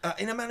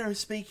in a manner of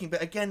speaking,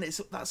 but again that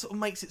sort of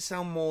makes it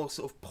sound more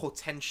sort of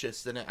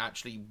portentous than it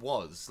actually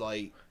was.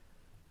 Like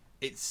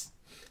it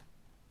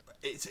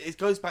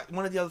goes back.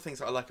 One of the other things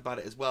that I like about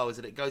it as well is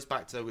that it goes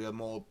back to a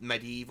more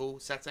medieval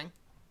setting.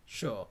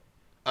 Sure.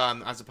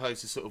 As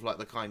opposed to sort of like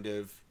the kind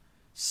of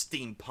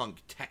steampunk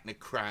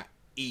technocrat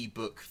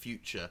e-book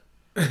future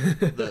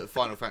that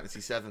Final Fantasy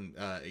VII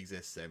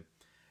exists in.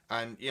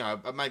 And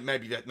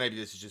maybe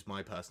this is just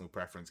my personal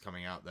preference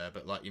coming out there,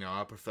 but like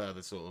I prefer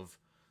the sort of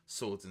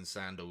swords and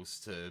sandals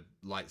to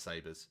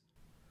lightsabers.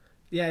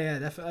 Yeah,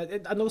 definitely.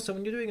 And also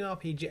when you're doing an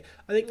RPG,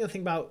 I think the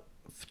thing about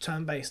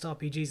turn-based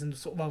RPGs and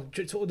sort of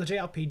the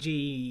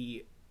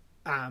JRPG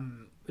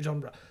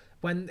genre,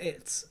 when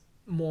it's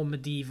more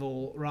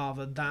medieval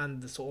rather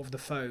than the sort of the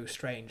faux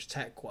strange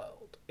tech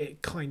world,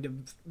 it kind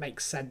of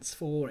makes sense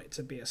for it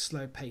to be a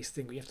slow-paced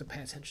thing where you have to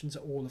pay attention to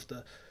all of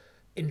the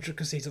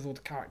intricacies of all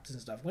the characters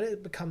and stuff. When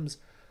it becomes,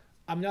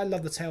 I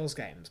love the Tales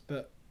games,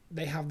 but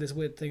they have this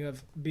weird thing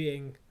of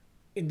being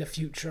in the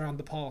future and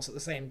the past at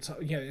the same time.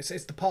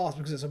 It's the past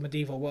because it's a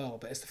medieval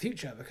world, but it's the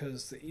future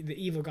because the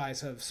evil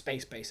guys have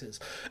space bases,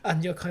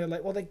 and you're kind of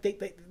like, well,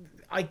 they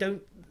I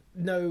don't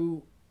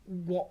know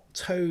what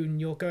tone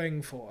you're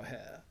going for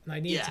here. And I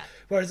need to,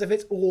 whereas if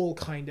it's all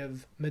kind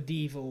of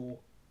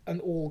medieval and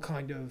all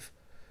kind of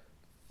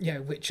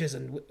witches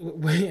and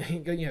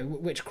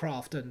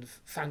witchcraft and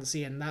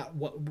fantasy in that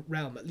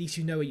realm, at least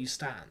you know where you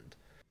stand.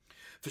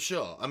 For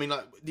sure. I mean,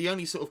 like the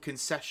only sort of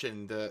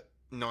concession that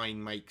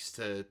 9 makes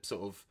to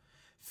sort of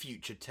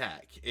future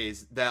tech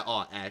is there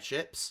are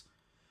airships,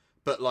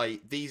 but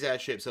like these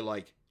airships are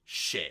like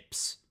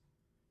ships,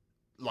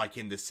 like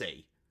in the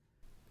sea,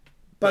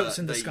 boats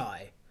in the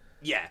sky.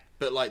 Yeah,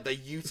 but like they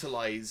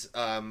utilize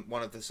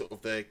one of the sort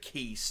of the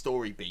key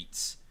story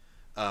beats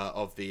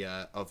of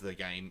the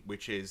game,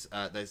 which is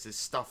there's this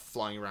stuff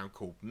flying around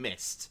called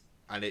mist,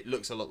 and it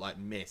looks a lot like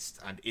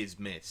mist and is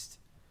mist.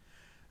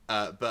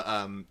 But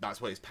that's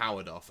what it's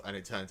powered off, and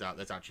it turns out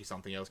there's actually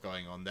something else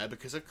going on there,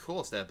 because of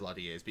course there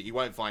bloody is, but you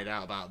won't find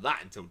out about that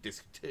until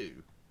Disc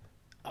 2.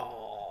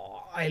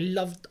 Oh,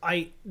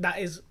 that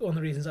is one of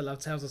the reasons I love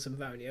Tales of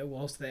Symphonia,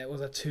 was there was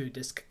a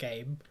 2-disc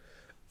game.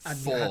 And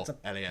 4,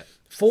 Elliot.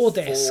 4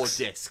 discs. 4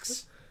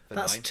 discs.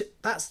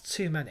 That's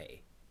too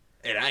many.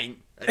 It ain't.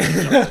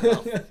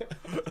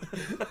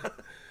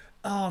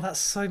 Oh, that's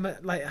so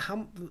much. Like,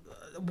 how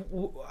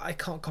I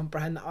can't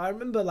comprehend that. I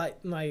remember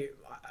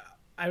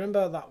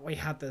that we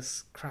had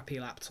this crappy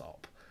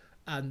laptop,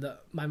 and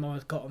that my mum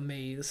had gotten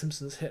me The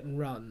Simpsons Hit and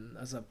Run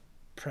as a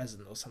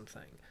present or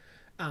something,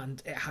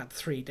 and it had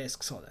 3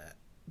 discs on it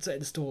to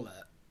install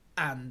it.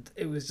 And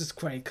it was just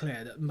very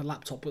clear that the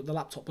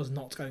laptop was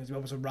not going to be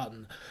able to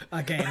run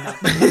a game.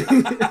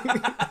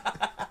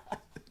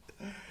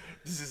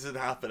 This isn't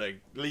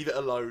happening. Leave it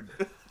alone.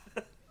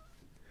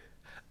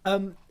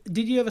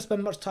 Did you ever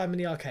spend much time in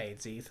the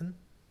arcades, Ethan?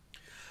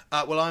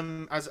 Well,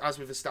 I'm as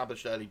we've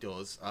established early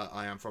doors.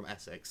 I am from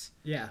Essex,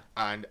 Yeah.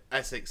 and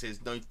Essex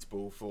is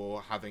notable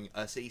for having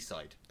a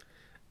seaside.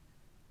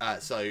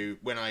 So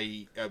when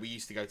we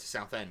used to go to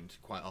Southend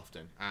quite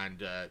often,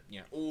 and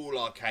all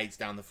arcades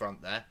down the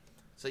front there.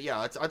 So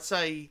yeah, I'd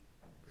say,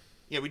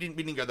 we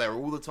didn't go there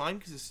all the time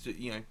because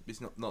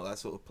it's not that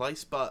sort of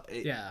place. But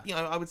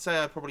I would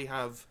say I probably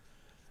have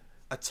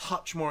a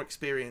touch more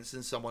experience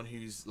than someone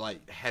who's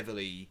like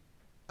heavily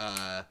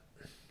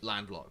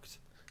landlocked.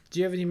 Do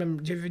you have any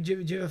do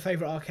you have a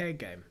favourite arcade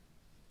game?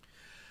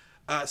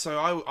 So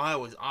I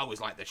always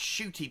like the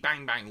shooty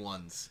bang bang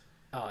ones.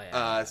 Oh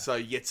yeah. So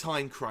your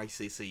Time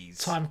Crises.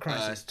 Time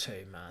Crisis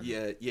 2,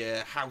 man.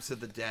 Yeah, House of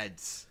the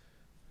Deads.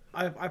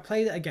 I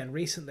played it again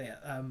recently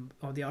at on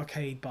the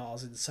arcade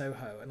bars in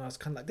Soho, and I was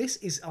kind of like, this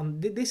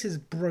is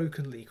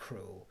brokenly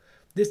cruel.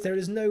 There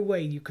is no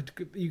way you could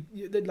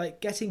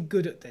like getting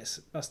good at this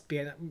must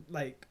be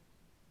like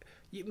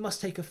it must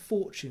take a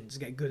fortune to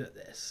get good at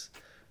this.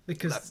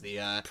 Because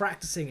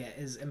practicing it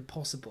is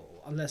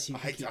impossible unless you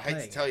keep playing. I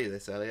hate to tell you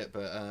this, Elliot,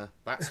 but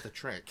that's the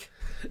trick.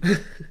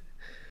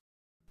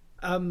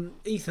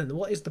 Ethan,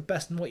 what is the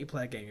best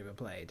multiplayer game you've ever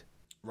played?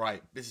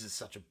 Right, this is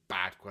such a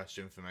bad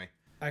question for me.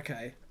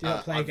 Okay, do you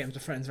not play games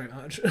with friends very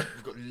much?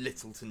 I've got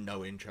little to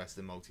no interest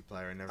in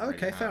multiplayer.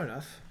 Okay, fair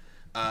enough.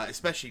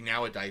 Especially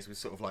nowadays with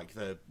sort of like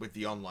with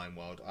the online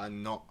world, I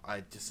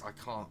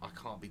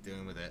can't be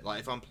doing with it. Like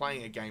if I'm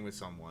playing a game with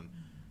someone,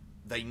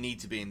 they need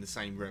to be in the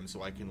same room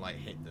so I can like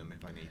hit them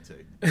if I need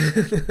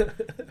to.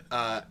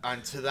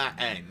 And to that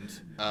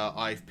end,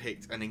 I've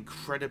picked an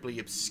incredibly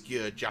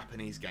obscure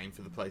Japanese game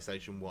for the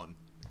PlayStation 1.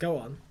 Go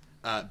on.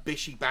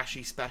 Bishi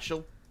Bashi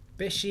Special.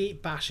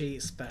 Bishi Bashi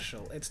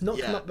Special. It's not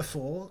come up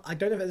before. I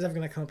don't know if it's ever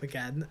going to come up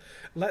again.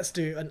 Let's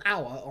do an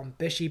hour on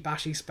Bishi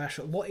Bashi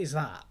Special. What is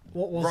that?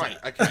 What was it? Right,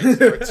 okay. So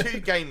there are 2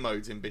 game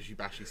modes in Bishi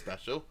Bashi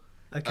Special.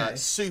 Okay.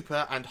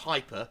 Super and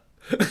Hyper.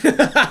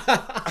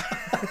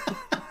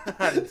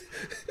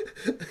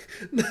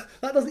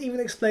 That doesn't even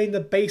explain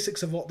the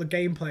basics of what the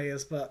gameplay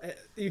is, but...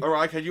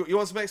 Alright, okay, you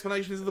want some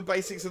explanations of the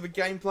basics of the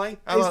gameplay?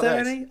 Is there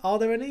any? Are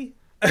there any?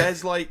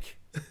 There's like...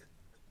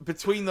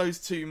 Between those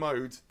 2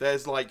 modes,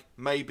 there's like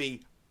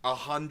maybe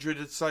 100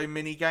 or so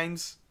mini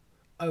games.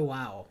 Oh,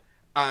 wow.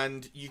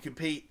 And you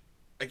compete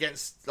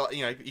against...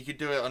 you could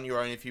do it on your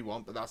own if you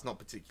want, but that's not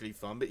particularly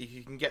fun. But if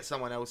you can get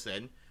someone else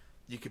in,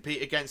 you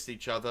compete against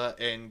each other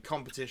in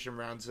competition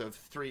rounds of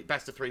 3,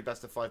 best of 3,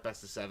 best of 5,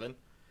 best of 7.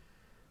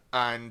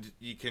 And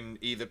you can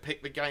either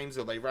pick the games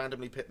or they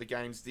randomly pick the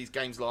games. These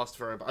games last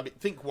for...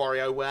 think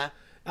WarioWare.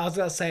 I was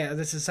going to say,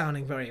 this is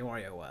sounding very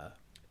WarioWare.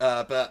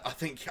 But I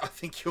think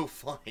you'll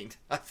find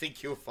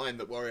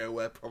that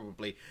WarioWare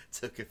probably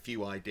took a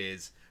few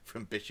ideas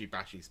from Bishi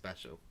Bashi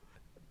Special.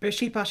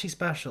 Bishi Bashi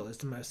Special is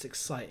the most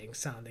exciting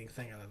sounding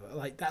thing ever.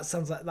 Like that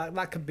sounds like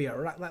that could be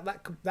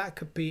that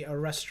could be a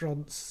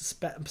restaurant's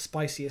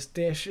spiciest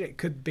dish. It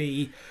could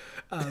be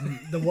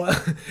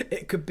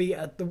it could be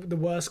the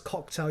worst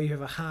cocktail you've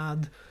ever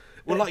had.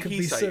 Well, like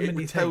you say,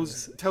 it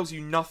tells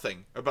you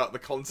nothing about the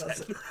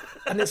concept,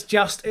 and it's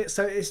just a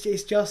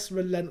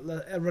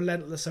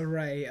relentless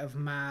array of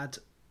mad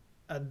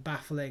and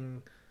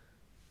baffling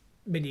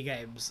mini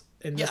games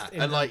in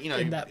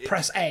that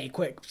press A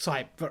quick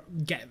type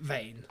get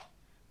vein.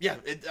 Yeah,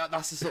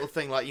 that's the sort of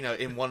thing. Like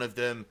in one of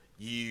them,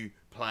 you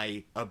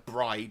play a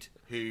bride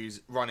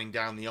who's running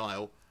down the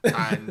aisle,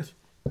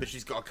 but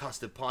she's got a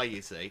custard pie.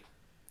 You see.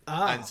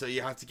 And so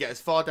you have to get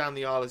as far down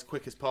the aisle as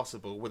quick as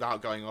possible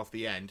without going off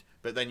the end.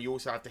 But then you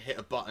also have to hit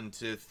a button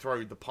to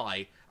throw the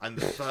pie, and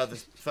the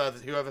furthest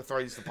whoever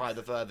throws the pie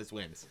the furthest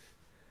wins.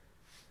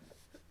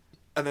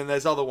 And then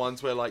there's other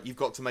ones where like you've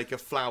got to make a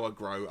flower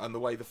grow, and the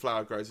way the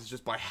flower grows is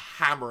just by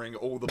hammering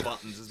all the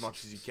buttons as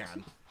much as you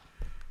can.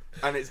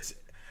 And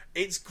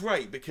it's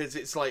great because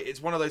it's like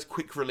it's one of those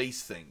quick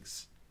release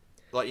things.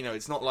 Like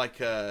it's not like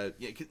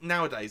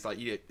nowadays. Like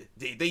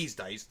these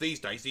days,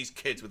 these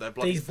kids with their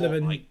bloody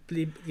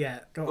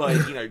Fortnite. Go on.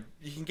 Like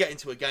you can get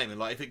into a game and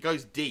like if it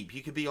goes deep,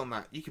 you could be on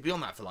that. You could be on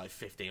that for like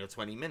 15 or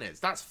 20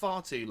 minutes. That's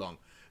far too long.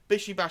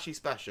 Bishi Bashi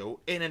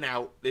Special, in and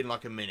out in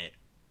like a minute.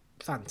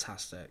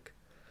 Fantastic.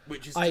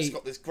 Which has just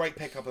got this great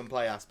pick up and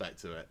play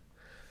aspect to it.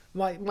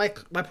 My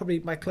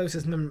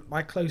closest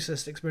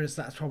experience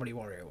to that's probably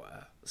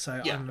WarioWare. So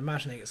I'm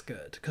imagining it's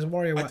good because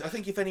WarioWare. I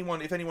think if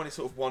anyone is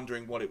sort of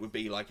wondering what it would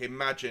be like,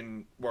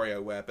 imagine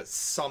WarioWare, but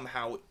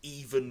somehow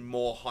even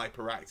more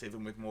hyperactive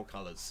and with more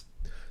colours.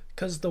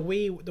 Because the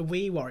Wii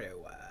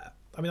WarioWare.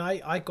 I mean,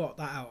 I got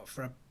that out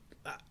for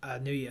a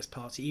New Year's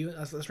party. Even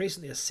as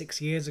recently as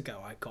 6 years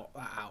ago, I got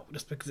that out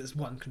just because it's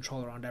one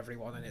controller around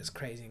everyone and it's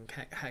crazy and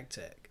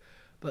hectic.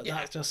 But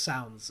that just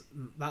sounds.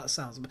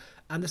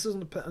 And this is on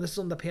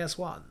the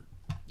PS1.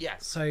 Yeah.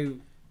 So,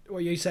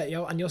 you said,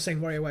 and you're saying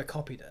WarioWare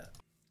copied it.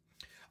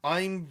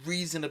 I'm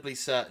reasonably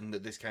certain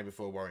that this came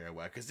before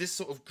WarioWare because this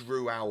sort of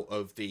grew out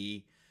of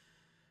the.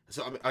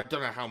 So I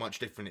don't know how much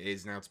different it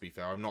is now. To be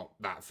fair, I'm not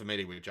that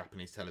familiar with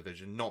Japanese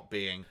television, not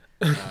being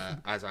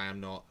as I am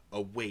not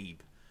a weeb.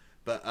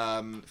 But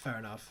fair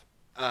enough.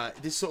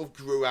 this sort of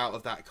grew out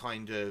of that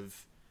kind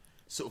of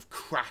sort of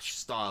Crash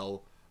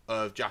style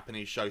of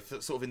Japanese show,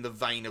 sort of in the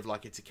vein of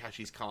like a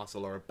Takeshi's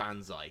Castle or a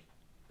Banzai.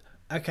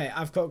 Okay,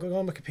 I've got going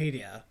on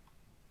Wikipedia.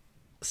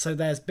 So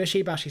there's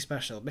Bishi Bashi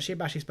Special, Bishi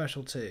Bashi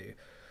Special 2.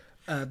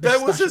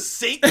 There was a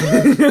sequel.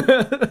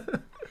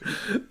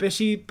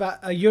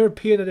 A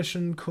European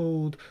edition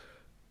called.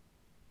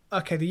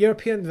 Okay, the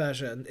European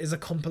version is a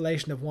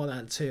compilation of 1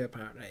 and 2,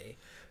 apparently.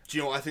 Do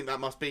you know what I think that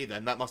must be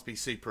then? That must be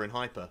Super and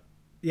Hyper.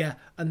 Yeah,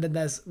 and then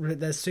there's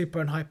Super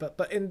and Hyper,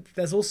 but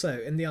there's also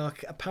in the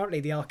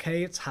apparently the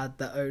arcades had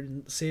their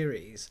own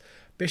series: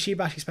 Bishi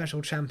Bashi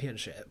Special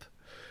Championship,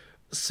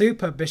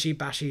 Super Bishi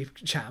Bashi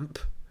Champ,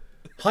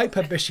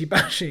 Hyper Bishi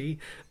Bashi,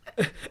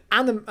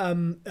 and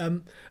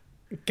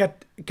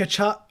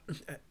Gachaga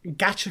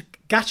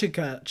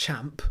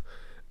Champ,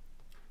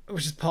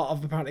 which is part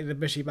of apparently the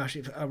Bishi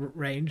Bashi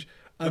range.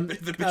 The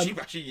Bishi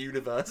Bashi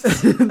universe.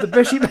 The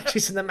Bishi Bashi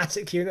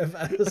cinematic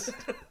universe.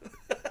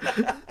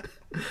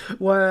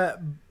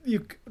 Where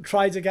you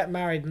try to get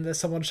married and there's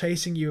someone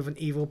chasing you with an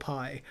evil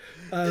pie.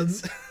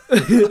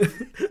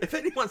 If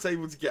anyone's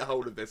able to get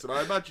hold of this, and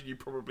I imagine you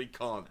probably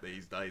can't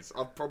these days,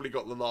 I've probably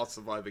got the last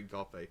surviving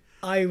copy.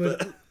 I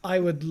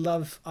would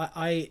love.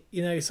 Something.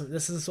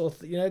 This is the sort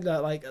of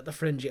like at the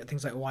Fringe, you get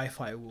things like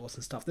Wi-Fi wars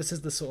and stuff. This is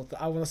the sort of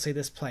I want to see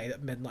this played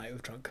at midnight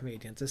with drunk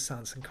comedians. This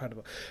sounds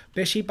incredible.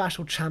 Bishi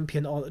Bashi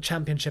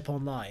Championship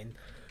Online,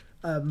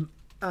 and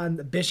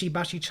Bishi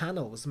Bashi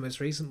Channel was the most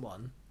recent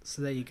one.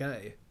 So there you go.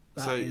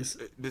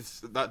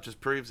 That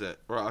just proves it.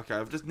 Right, okay,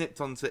 I've just nipped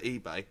onto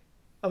eBay.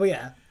 Oh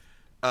yeah.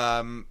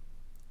 Do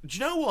you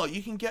know what?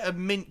 You can get a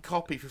mint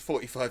copy for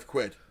 45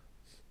 quid.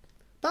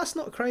 That's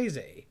not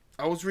crazy.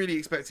 I was really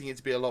expecting it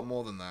to be a lot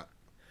more than that.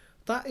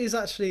 That is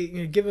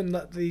actually, given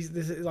that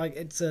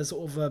it's a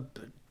sort of a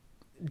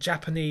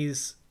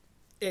Japanese,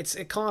 it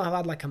can't have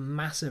had like a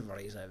massive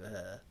rise over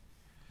here,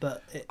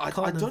 but I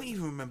don't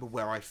even remember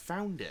where I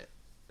found it.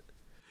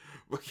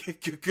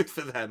 Good for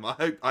them.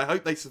 I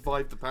hope they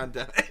survived the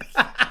pandemic.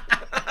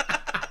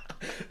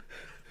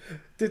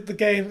 Did the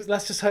game?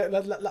 Let's just hope.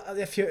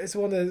 It's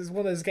one of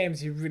those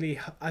games you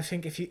really. I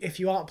think if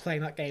you aren't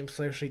playing that game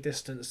socially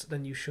distanced,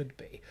 then you should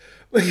be.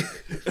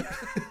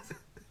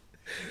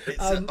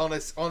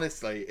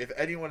 Honestly, if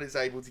anyone is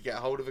able to get a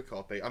hold of a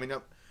copy, I mean,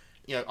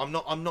 I'm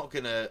not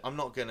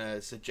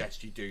gonna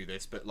suggest you do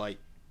this, but like,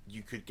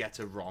 you could get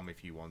a ROM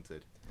if you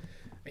wanted.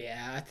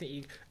 Yeah, I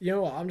think you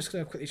know what? I'm just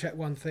going to quickly check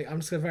one thing. I'm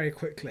just going to very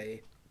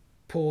quickly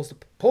pause the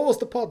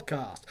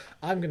podcast.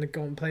 I'm going to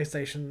go on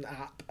PlayStation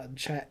app and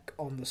check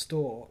on the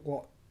store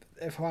what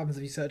happens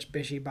if you search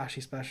Bishi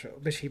Bashi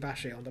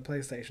on the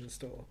PlayStation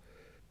Store.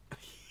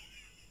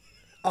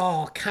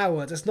 Oh,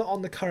 coward! It's not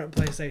on the current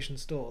PlayStation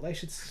Store. They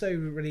should so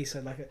release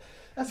it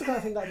That's the kind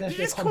of thing that there's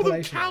just a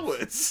compilation.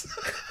 Cowards.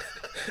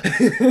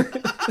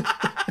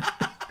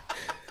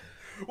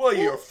 Well,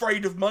 you're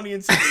afraid of money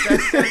and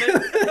success.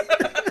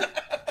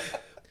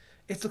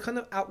 It's the kind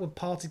of outward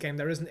party game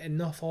there isn't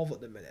enough of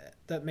at the minute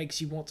that makes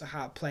you want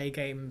to play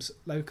games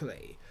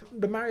locally.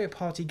 The Mario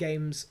Party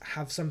games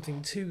have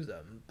something to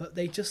them, but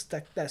they're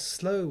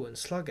slow and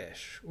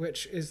sluggish,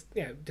 which is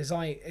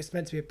design. It's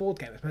meant to be a board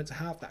game. It's meant to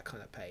have that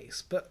kind of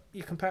pace. But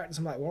you compare it to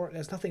something like Wario.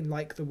 There's nothing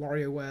like the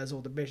WarioWares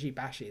or the Bishi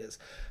Bashi that's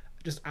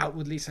just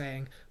outwardly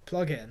saying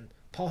plug in,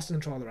 pass the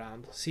controller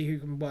around, see who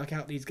can work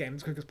out these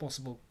games as quick as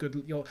possible.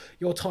 Good,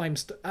 your time.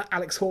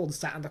 Alex Horn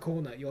sat in the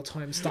corner. Your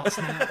time starts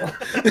now.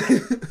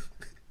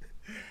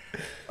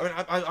 I mean,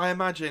 I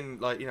imagine,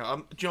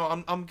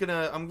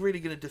 I'm really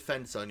gonna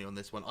defend Sony on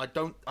this one. I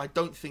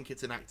don't think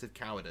it's an act of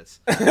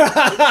cowardice.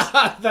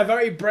 They're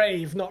very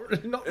brave. Not.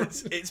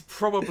 It's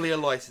probably a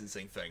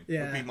licensing thing.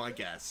 Yeah. Would be my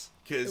guess.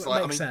 Because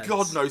sense.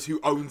 God knows who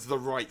owns the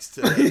rights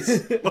to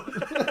this.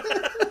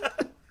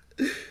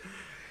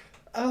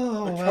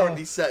 Oh, They're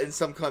currently set in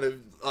some kind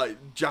of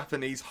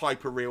Japanese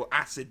hyper-real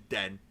acid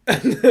den,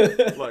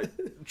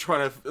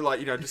 trying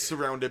to just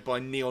surrounded by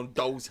neon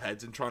dolls'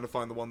 heads and trying to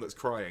find the one that's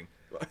crying.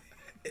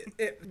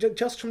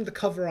 Just from the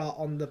cover art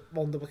on the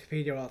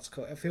Wikipedia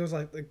article, it feels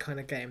like the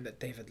kind of game that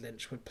David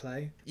Lynch would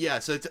play. Yeah,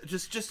 so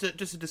just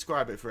to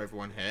describe it for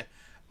everyone here,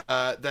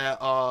 there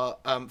are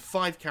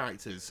 5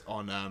 characters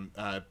on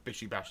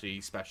Bishi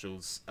Bashi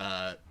Special's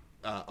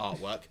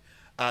artwork.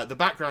 The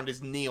background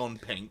is neon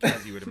pink,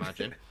 as you would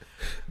imagine.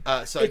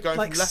 So it's going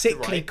like from left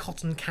sickly to right,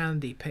 cotton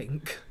candy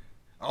pink.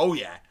 Oh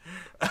yeah.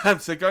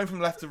 So going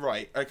from left to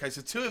right. Okay, so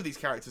 2 of these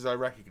characters I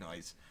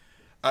recognise.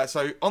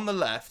 So on the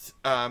left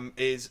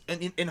is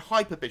in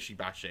Hyper Bishi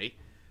Bashi,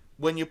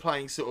 when you're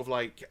playing sort of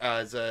like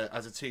as a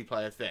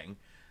 2-player thing,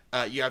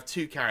 you have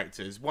 2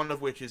 characters, one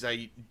of which is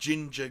a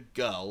ginger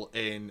girl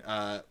in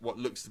what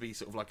looks to be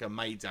sort of like a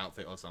maid's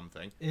outfit or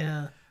something.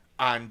 Yeah.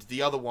 And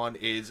the other one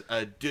is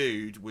a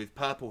dude with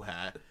purple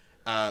hair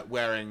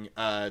wearing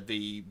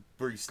the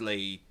Bruce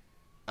Lee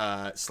 /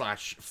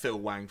 Phil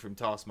Wang from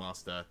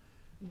Taskmaster.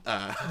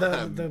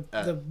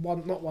 The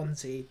one, not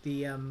onesie,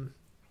 the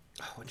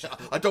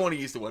I don't want to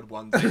use the word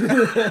onesie.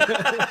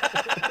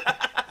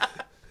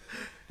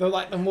 But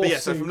like the more. But yeah,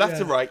 so from left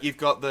to right, you've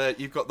got the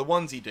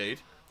onesie dude,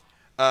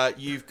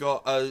 You've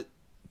got a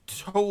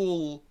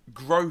tall,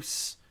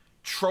 gross,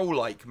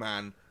 troll-like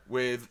man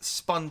with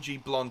spongy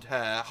blonde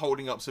hair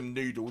holding up some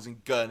noodles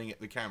and gurning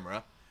at the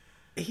camera.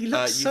 He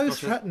looks so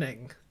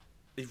threatening.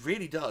 It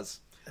really does.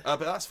 But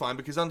that's fine,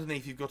 because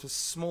underneath you've got a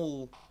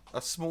small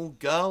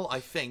girl, I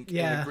think,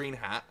 in a green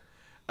hat,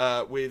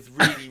 with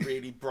really,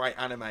 really bright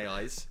anime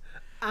eyes.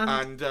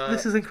 And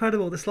this is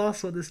incredible. This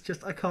last one is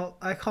just,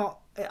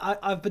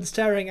 I've been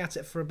staring at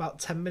it for about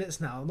 10 minutes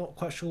now. I'm not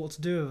quite sure what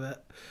to do with it.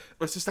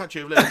 Well, it's the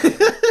Statue of Liberty.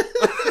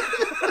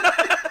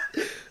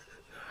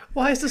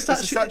 Why is the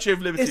Statue... It's the Statue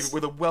of Liberty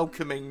with a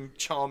welcoming,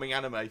 charming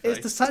anime face. Is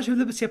the Statue of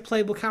Liberty a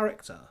playable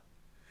character?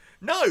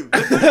 No!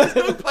 There's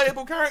no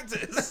playable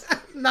characters!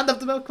 None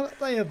of them are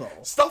playable.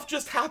 Stuff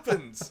just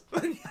happens,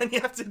 and you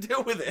have to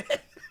deal with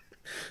it.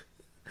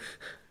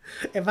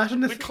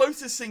 Imagine if... The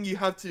closest thing you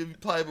have to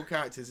playable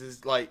characters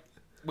is, like,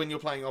 when you're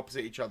playing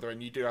opposite each other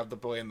and you do have the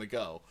boy and the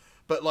girl.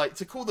 But, like,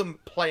 to call them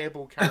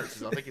playable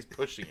characters, I think is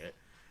pushing it.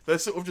 They're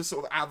sort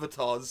of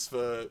avatars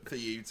for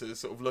you to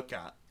sort of look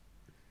at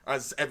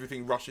as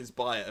everything rushes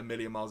by at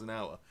 1,000,000 miles an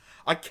hour.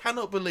 I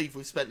cannot believe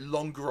we've spent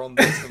longer on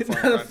this than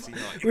Final Fantasy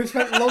IX. We've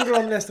spent longer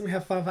on this than we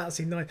have Final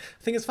Fantasy IX.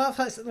 The thing is, Final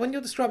Fantasy, when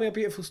you're describing a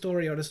beautiful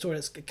story or a story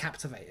that's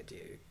captivated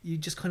you, you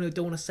just kind of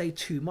don't want to say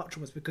too much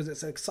almost because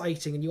it's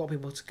exciting and you want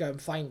people to go and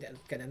find it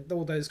again. And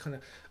all those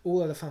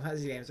all of the Final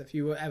Fantasy games, if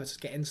you were ever to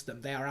get into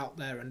them, they are out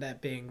there and they're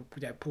being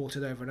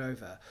ported over and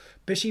over.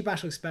 Bishi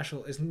Bashing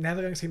Special is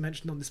never going to be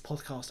mentioned on this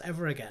podcast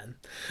ever again.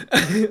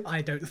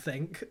 I don't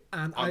think.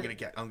 And I'm gonna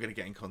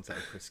get in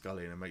contact with Chris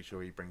Scully and make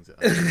sure he brings it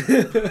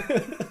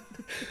up.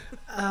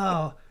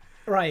 Oh,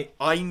 right.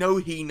 I know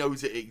he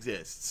knows it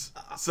exists.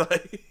 So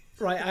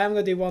right, I am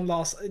going to do one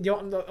last... I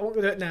won't going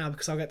to do it now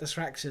because I'll get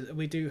distracted.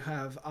 We do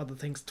have other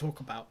things to talk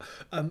about.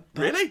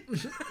 Really?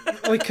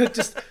 We could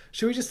just...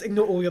 Should we just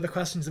ignore all the other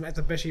questions and make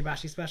the Bishi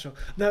Bashi special?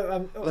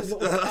 No, I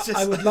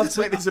would love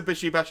to... Make this a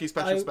Bishi Bashi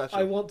special.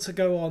 I want to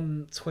go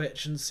on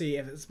Twitch and see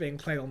if it's being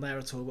played on there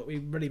at all, but we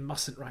really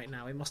mustn't right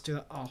now. We must do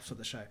that after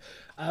the show.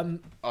 I'm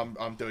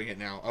doing it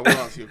now. I will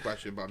answer your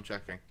question, but I'm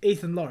checking.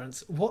 Ethan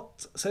Lawrence,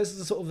 so this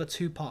is sort of a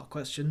two-part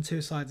question,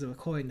 two sides of a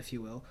coin, if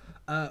you will.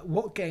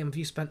 What game have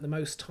you spent the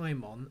most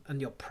time on, and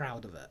you're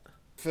proud of it?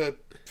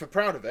 For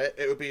proud of it,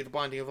 it would be The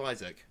Binding of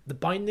Isaac. The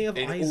Binding of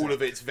Isaac? In all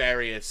of its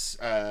various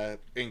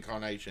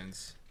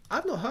incarnations.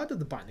 I've not heard of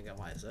The Binding of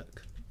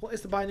Isaac. What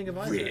is The Binding of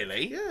Isaac?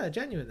 Really? Yeah,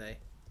 genuinely.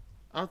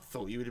 I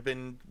thought you would have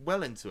been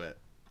well into it.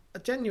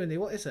 Genuinely,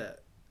 what is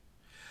it?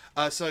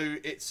 So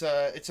it's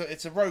a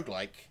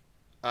roguelike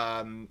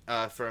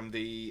from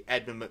the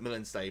Edmund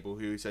Macmillan stable,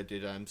 who also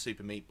did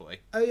Super Meat Boy.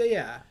 Oh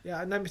yeah.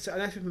 I know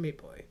Super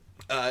Meat Boy.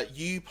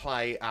 You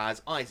play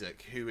as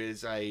Isaac, who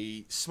is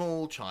a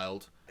small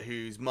child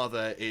whose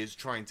mother is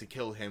trying to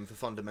kill him for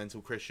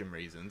fundamental Christian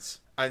reasons.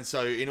 And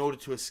so in order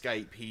to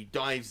escape, he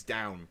dives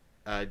down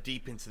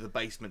deep into the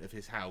basement of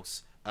his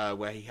house,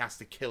 where he has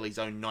to kill his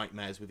own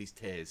nightmares with his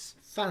tears.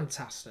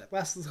 Fantastic.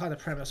 That's the kind of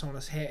premise I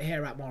want to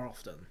hear out more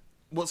often.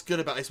 What's good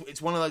about it,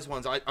 it's one of those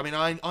ones, I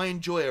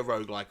enjoy a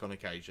roguelike on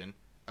occasion.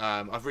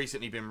 I've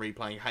recently been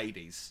replaying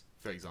Hades,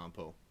 for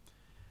example.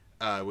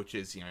 Which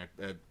is,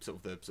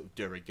 sort of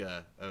de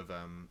rigueur of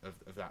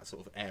that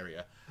sort of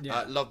area.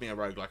 Yeah. Love me a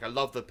roguelike. I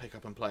love the pick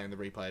up and play and the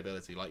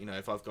replayability. Like,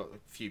 if I've got a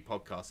few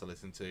podcasts to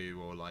listen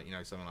to or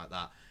something like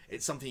that,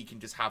 it's something you can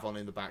just have on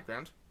in the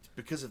background.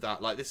 Because of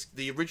that,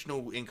 the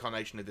original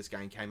incarnation of this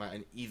game came out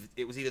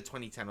it was either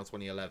 2010 or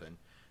 2011.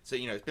 So,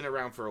 it's been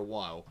around for a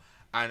while.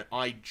 And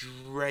I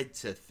dread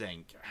to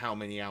think how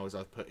many hours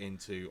I've put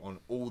into on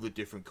all the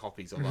different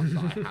copies of that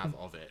I have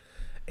of it.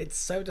 It's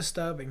so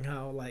disturbing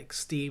how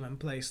Steam and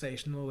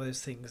PlayStation and all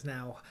those things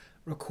now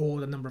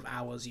record a number of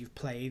hours you've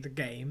played the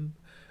game,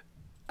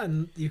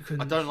 and you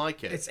can. I don't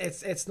like it.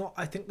 It's not.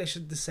 I think they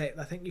should just say.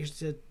 I think you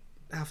should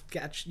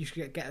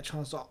get a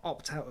chance to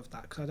opt out of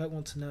that because I don't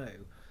want to know.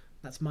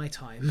 That's my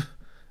time,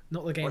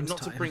 not the game's time.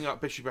 Not to bring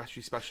up Bishi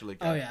Bashi Special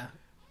again. Oh yeah.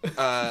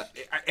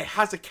 It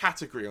has a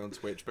category on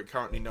Twitch, but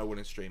currently no one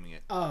is streaming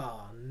it.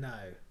 Oh no.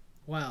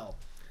 Well,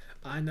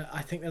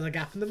 I think there's a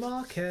gap in the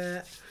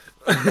market.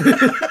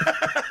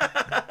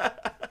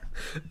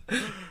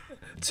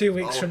 2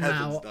 weeks from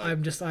now, no.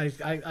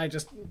 I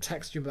just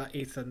text you about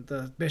Ethan.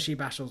 The Bishi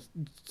Bashel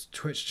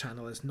Twitch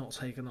channel is not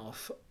taken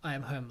off. I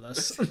am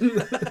homeless.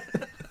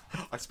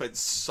 I spent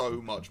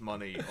so much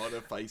money on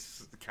a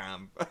face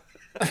cam.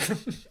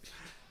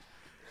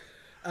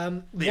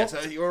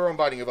 So you were on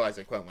Binding of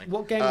Isaac, weren't we?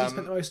 What game have you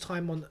spent the most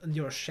time on and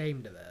you're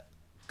ashamed of it?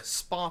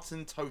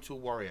 Spartan Total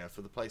Warrior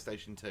for the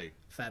PlayStation 2.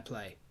 Fair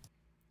play.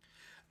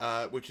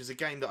 Which is a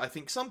game that I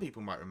think some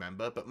people might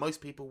remember, but most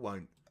people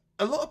won't.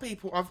 A lot of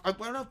people,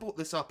 when I've brought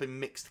this up in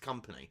mixed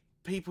company,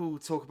 people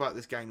talk about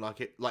this game like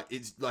it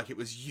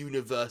was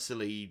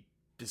universally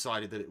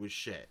decided that it was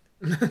shit.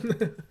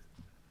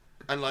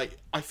 And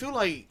I feel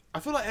like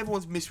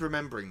everyone's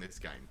misremembering this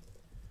game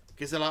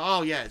because they're like,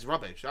 oh yeah, it's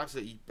rubbish,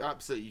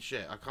 absolutely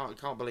shit. I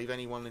can't believe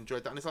anyone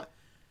enjoyed that. And it's like,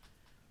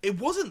 it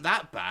wasn't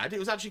that bad. It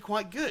was actually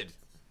quite good,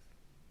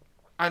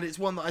 and it's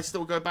one that I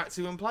still go back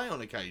to and play on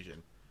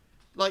occasion.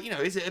 Like, you know,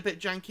 is it a bit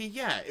janky?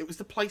 Yeah, it was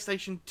the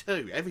PlayStation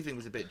 2. Everything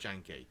was a bit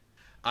janky.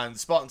 And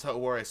Spartan Total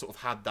Warrior sort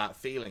of had that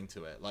feeling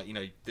to it. Like, you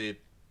know, the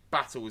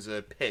battles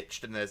are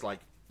pitched and there's, like,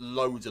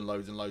 loads and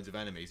loads and loads of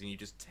enemies and you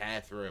just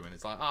tear through them and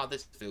it's like,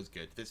 this feels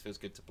good. This feels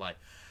good to play.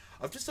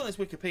 I've just done this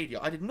Wikipedia.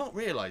 I did not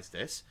realise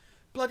this.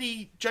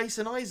 Bloody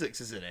Jason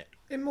Isaacs is in it.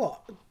 In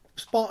what?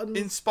 Spartan?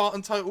 In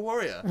Spartan Total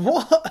Warrior.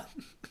 What?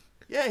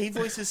 Yeah, he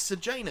voices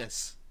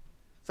Sejanus.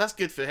 That's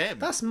good for him.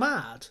 That's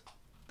mad.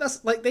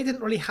 That's like they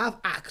didn't really have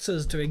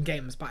actors doing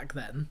games back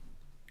then.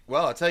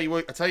 Well, I tell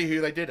you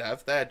who they did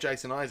have. They had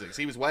Jason Isaacs.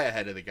 He was way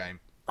ahead of the game.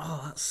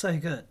 Oh, that's so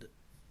good.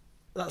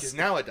 Because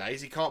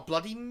nowadays he can't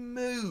bloody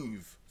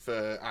move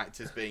for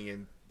actors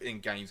being in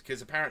games.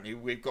 Because apparently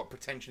we've got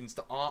pretensions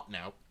to art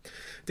now.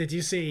 Did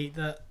you see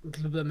that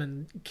Blum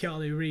and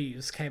Keanu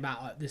Reeves came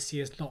out at this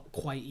year's Not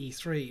Quite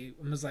E3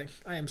 and was like,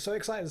 I am so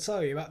excited to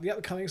tell you about the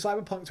upcoming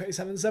Cyberpunk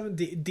 2077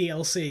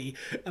 DLC.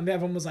 And the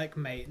other one was like,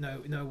 mate,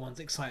 no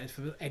one's excited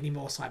for any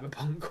more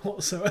Cyberpunk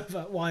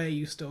whatsoever. Why are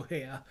you still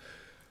here?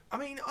 I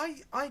mean,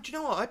 I do you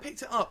know what? I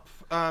picked it up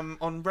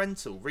on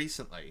rental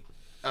recently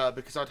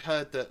because I'd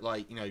heard that,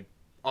 like, you know,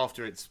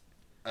 after its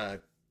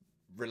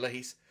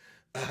release,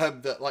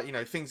 that, like, you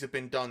know, things have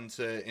been done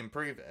to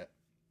improve it.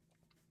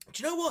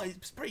 Do you know what?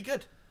 It's pretty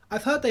good.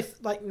 I've heard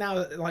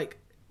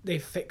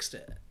they've fixed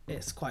it.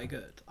 It's quite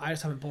good. I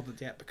just haven't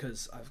bothered yet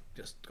because I've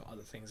just got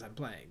other things I'm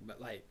playing.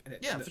 But like,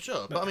 yeah, for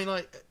sure. But I mean,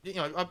 like, you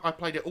know, I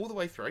played it all the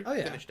way through. Oh,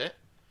 yeah. Finished it.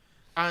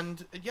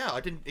 And yeah, I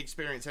didn't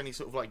experience any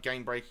sort of like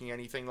game breaking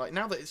anything. Like,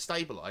 now that it's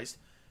stabilized,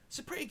 it's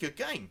a pretty good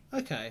game.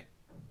 Okay.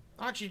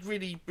 I actually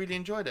really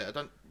enjoyed it. I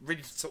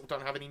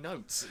don't have any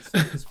notes.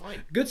 It's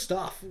fine. Good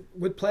stuff.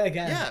 Would play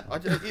again. Yeah,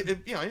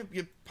 you know,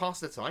 you pass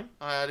the time.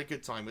 I had a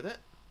good time with it.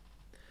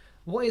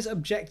 What is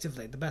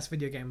objectively the best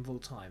video game of all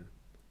time?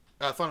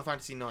 Final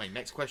Fantasy IX.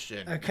 Next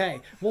question.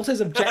 Okay. What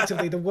is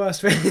objectively the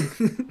worst video?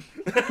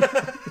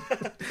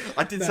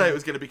 I did say it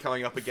was going to be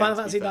coming up again. Final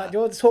Fantasy IX.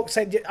 Your talk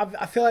said.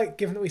 I feel like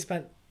given that we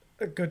spent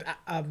a good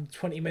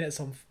 20 minutes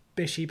on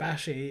Bishi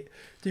Bashi,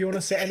 do you want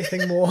to say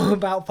anything more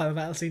about Final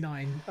Fantasy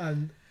IX?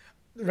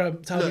 Tell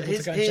people to go and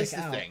check it out. Here's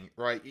the thing,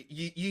 right?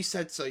 You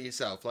said so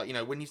yourself. Like, you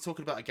know, when you're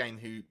talking about a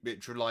game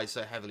which relies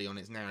so heavily on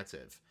its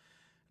narrative,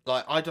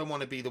 like, I don't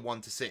want to be the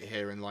one to sit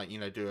here and, like, you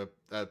know, do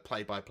a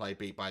play-by-play,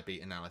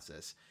 beat-by-beat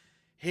analysis.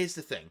 Here's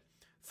the thing.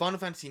 Final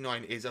Fantasy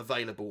IX is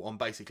available on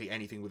basically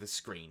anything with a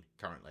screen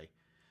currently.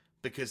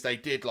 Because they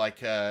did,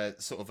 like, I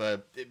guess it's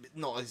a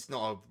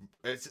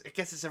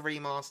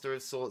remaster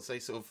of sorts. They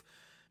sort of,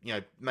 you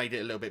know, made it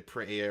a little bit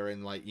prettier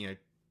and, like, you know,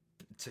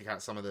 took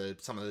out some of the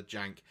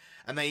jank.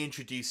 And they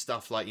introduced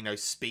stuff like, you know,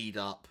 speed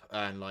up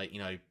and, like, you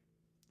know,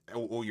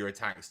 all your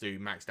attacks do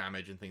max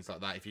damage and things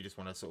like that if you just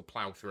want to sort of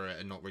plow through it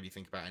and not really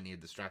think about any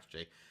of the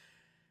strategy.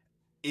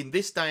 In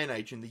this day and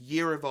age, in the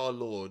year of our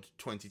Lord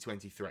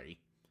 2023,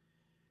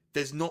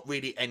 there's not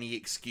really any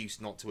excuse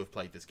not to have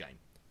played this game.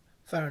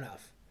 Fair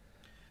enough.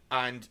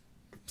 And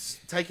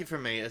take it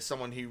from me as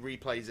someone who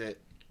replays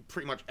it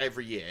pretty much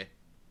every year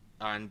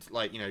and,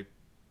 like, you know,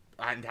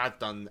 and have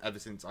done ever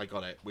since I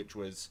got it, which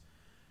was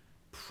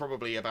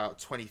probably about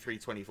 23,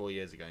 24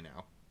 years ago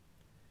now.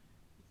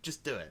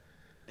 Just do it.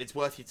 It's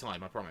worth your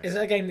time, I promise. Is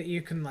it a game that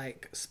you can,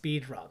 like,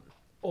 speed run?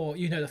 Or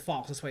you know the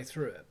fastest way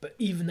through it, but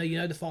even though you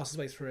know the fastest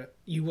way through it,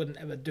 you wouldn't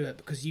ever do it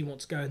because you want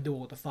to go and do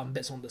all the fun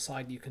bits on the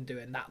side you can do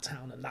in that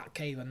town and that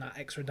cave and that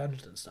extra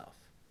dungeon and stuff?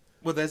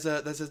 Well, there's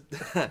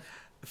a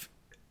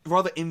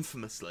rather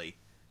infamously,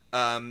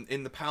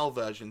 in the PAL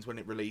versions when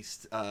it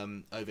released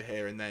over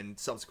here, and then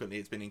subsequently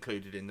it's been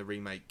included in the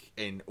remake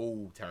in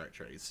all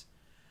territories,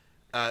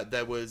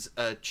 there was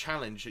a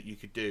challenge that you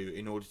could do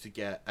in order to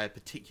get a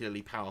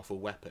particularly powerful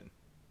weapon.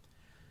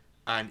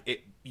 And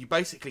you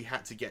basically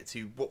had to get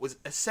to what was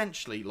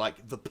essentially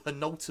like the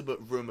penultimate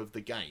room of the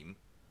game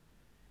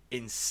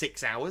in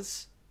 6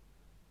 hours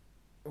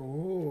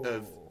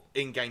of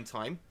in-game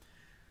time.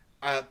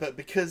 But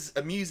because,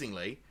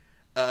 amusingly,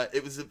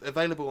 it was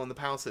available on the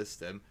PAL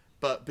system,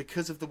 but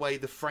because of the way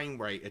the frame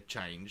rate had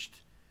changed,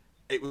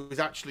 it was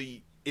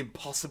actually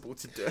impossible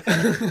to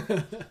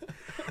do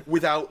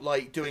without,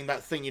 like, doing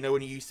that thing, you know,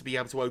 when you used to be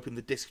able to open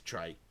the disc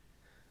tray.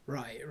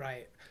 Right.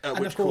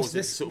 Which caused it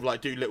to sort of,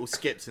 like, do little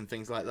skips and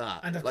things like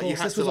that. And of like,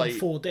 course, this was on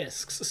 4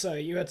 discs, so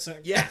you had to...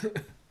 Yeah.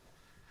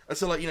 And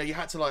so, like, you know, you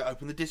had to, like,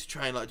 open the disc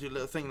tray and, like, do a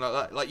little thing like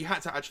that. Like, you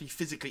had to actually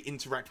physically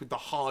interact with the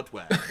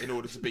hardware in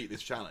order to beat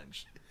this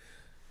challenge.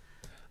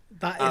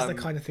 That is the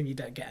kind of thing you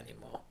don't get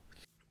anymore.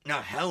 No,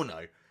 hell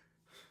no.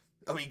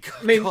 I mean,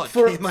 God,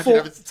 can you imagine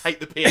having to take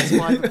the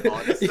PS5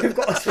 apart? You've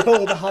got to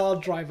pull the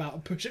hard drive out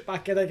and push it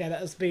back in again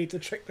at a speed to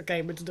trick the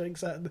game into doing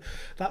certain...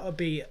 That would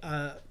be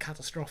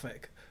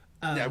catastrophic.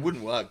 Yeah, it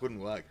wouldn't work.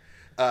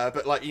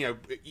 But, like, you know,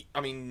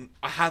 I mean,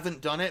 I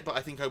haven't done it, but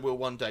I think I will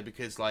one day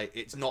because, like,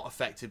 it's not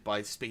affected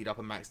by speed up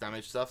and max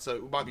damage stuff. So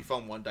it might be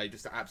fun one day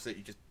just to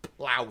absolutely just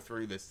plow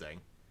through this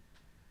thing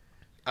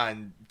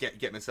and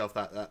get myself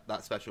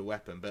that special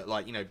weapon. But,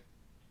 like, you know,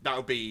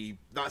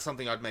 that's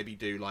something I'd maybe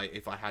do, like,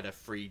 if I had a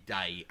free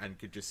day and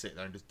could just sit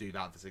there and just do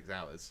that for 6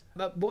 hours.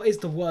 But what is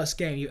the worst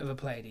game you ever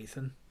played,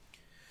 Ethan?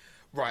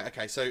 Right.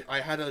 Okay. So I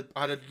had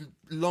a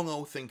long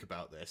old think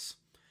about this,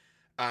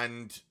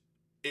 and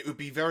it would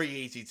be very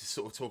easy to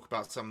sort of talk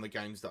about some of the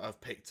games that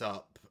I've picked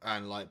up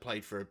and like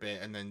played for a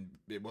bit, and then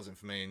it wasn't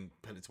for me and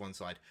put it to one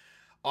side.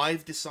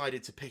 I've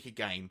decided to pick a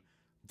game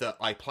that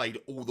I played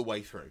all the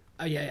way through.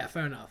 Oh yeah,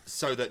 fair enough.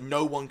 So that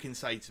no one can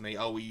say to me,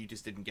 "Oh, well, you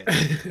just didn't get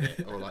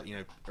it," or like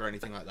or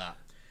anything like that.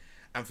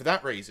 And for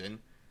that reason,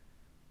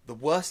 the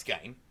worst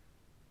game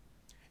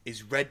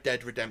is Red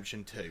Dead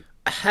Redemption 2.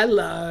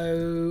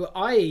 Hello.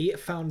 I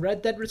found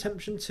Red Dead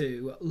Redemption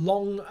 2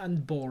 long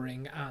and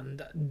boring,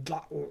 and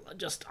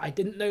just I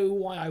didn't know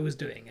why I was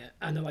doing it,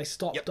 and then I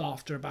stopped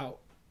after about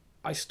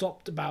I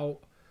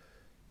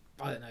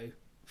don't know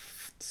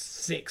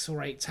 6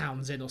 or 8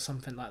 towns in or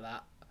something like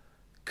that.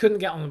 Couldn't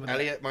get on with it.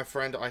 Elliot, my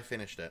friend, I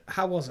finished it.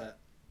 How was it?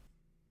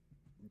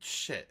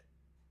 Shit.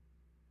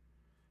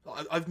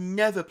 I've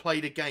never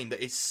played a game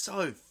that is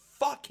so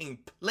fucking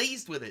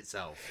pleased with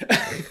itself.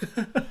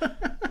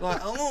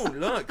 Like, oh,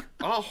 look,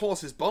 our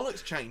horse's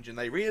bollocks change and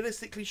they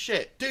realistically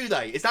shit. Do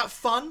they? Is that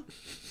fun?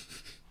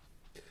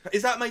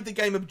 Is that made the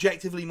game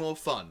objectively more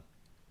fun?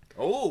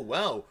 Oh,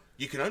 well,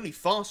 you can only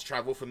fast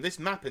travel from this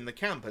map in the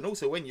camp, and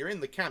also when you're in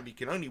the camp, you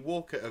can only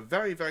walk at a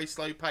very, very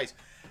slow pace.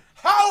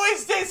 How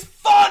is this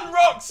fun,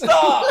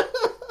 Rockstar?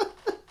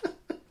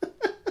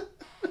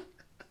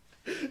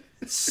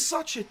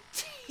 Such a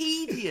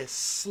tedious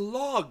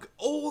slog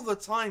all the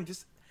time.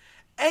 Just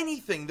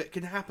anything that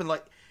can happen,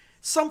 like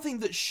something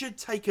that should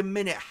take a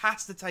minute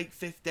has to take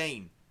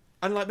 15.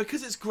 And like,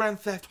 because it's Grand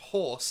Theft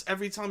Horse,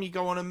 every time you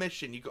go on a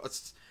mission, you got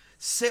to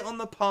sit on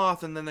the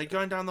path, and then they're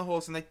going down the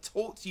horse and they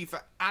talk to you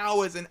for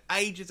hours and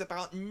ages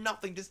about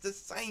nothing, just the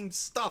same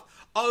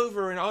stuff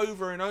over and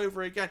over and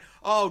over again.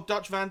 Oh,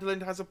 Dutch Van der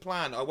Linde has a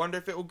plan. I wonder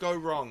if it will go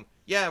wrong.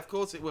 Yeah, of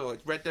course it will.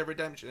 It's Red Dead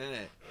Redemption, isn't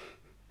it?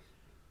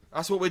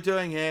 That's what we're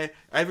doing here.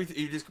 We're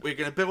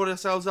going to build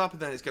ourselves up,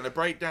 and then it's going to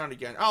break down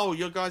again. Oh,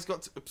 your guys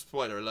got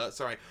spoiler alert.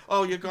 Sorry.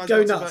 Oh, your guys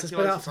Go got nuts. It's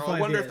been out for 5 I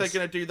wonder if years.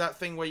 they're going to do that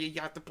thing where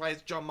you have to play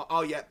as John.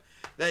 Oh, yep.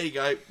 There you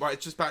go. Right,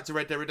 it's just back to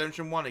Red Dead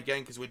Redemption 1 again,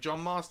 because we're John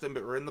Marston,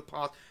 but we're in the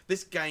past.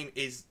 This game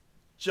is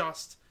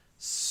just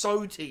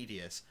so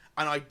tedious,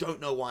 and I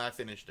don't know why I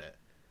finished it.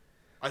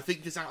 I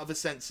think just out of a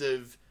sense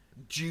of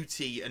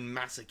duty and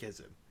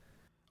masochism.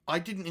 I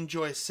didn't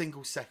enjoy a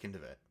single second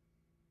of it.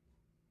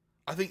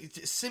 I think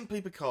it's simply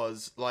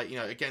because, like,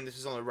 again, this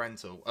is on a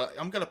rental.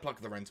 I'm going to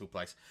plug the rental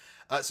place.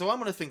 So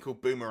I'm on a thing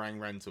called Boomerang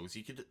Rentals.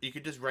 You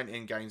could just rent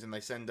in games, and they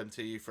send them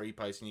to you free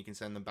post, and you can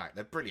send them back.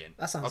 They're brilliant.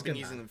 That sounds I've been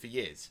good, using man. them for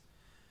years.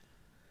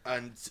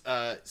 And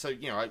so,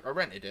 I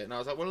rented it, and I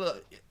was like, well,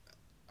 look,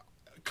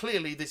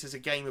 clearly this is a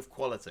game of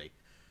quality.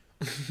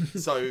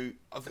 So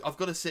I've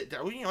got to sit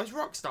down. Well, it's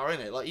Rockstar,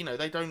 isn't it? Like,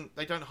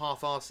 they don't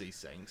half-arse these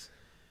things.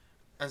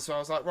 And so I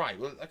was like, right,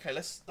 well, okay,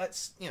 let's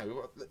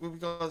we've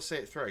got to see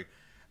it through.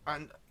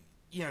 And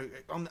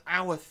on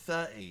hour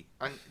 30,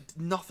 and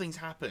nothing's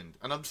happened,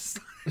 and I'm just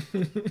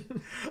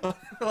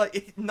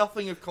like,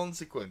 nothing of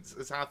consequence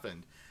has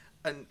happened,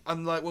 and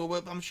I'm like, well,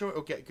 I'm sure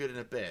it'll get good in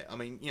a bit. I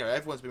mean,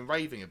 everyone's been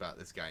raving about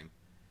this game,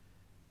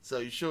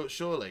 so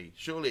surely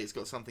it's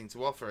got something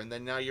to offer. And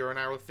then now you're an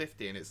hour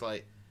 50, and it's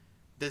like,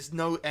 there's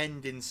no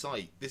end in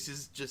sight. This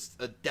is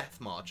just a death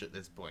march at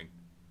this point.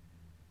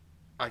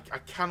 I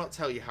cannot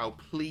tell you how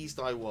pleased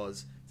I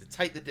was to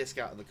take the disc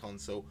out of the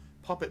console,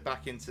 pop it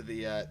back into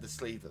the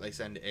sleeve that they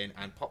send it in,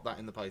 and pop that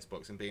in the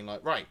postbox, and being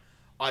like, right,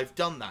 I've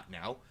done that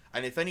now.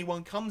 And if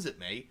anyone comes at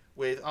me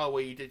with, oh,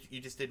 well, you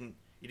didn't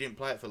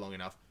play it for long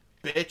enough,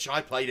 bitch, I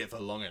played it for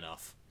long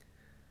enough.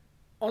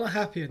 On a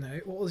happier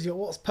note,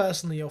 what's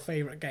personally your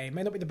favourite game?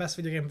 May not be the best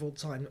video game of all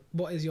time.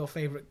 What is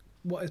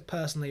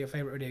personally your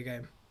favourite video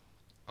game?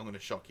 I'm going to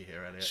shock you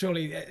here, Elliot.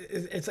 Surely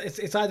it's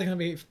either going to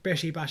be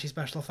Bishi Bashi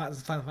Special Effects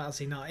Final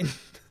Fantasy 9.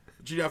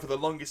 Do you know, for the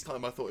longest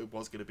time I thought it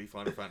was going to be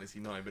Final Fantasy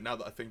 9, but now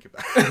that I think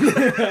about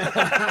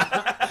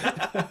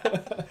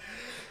it...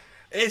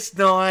 It's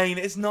 9,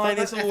 it's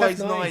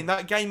always FF9. 9.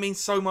 That game means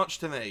so much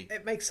to me.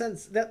 It makes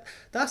sense.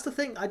 That's the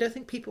thing. I don't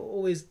think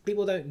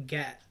people don't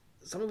get.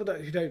 Some people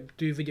who don't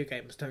do video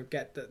games don't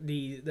get that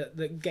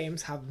the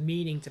games have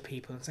meaning to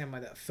people in the same way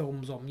that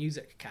films or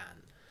music can.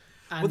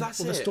 And Well, that's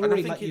the it.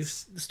 story, And I think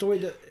the story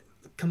that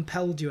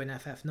compelled you in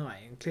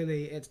FF9,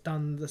 clearly it's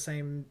done the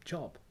same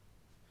job.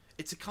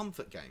 It's a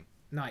comfort game.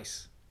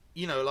 Nice.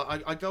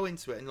 Like I go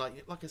into it, and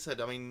like I said,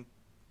 I mean,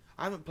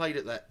 I haven't played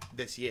it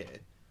this year,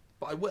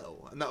 but I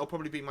will, and that'll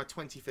probably be my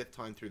 25th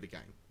time through the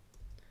game.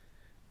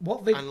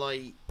 And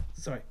like,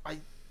 sorry, I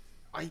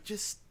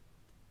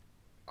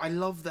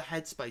love the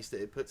headspace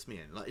that it puts me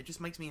in. Like, it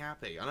just makes me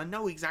happy, and I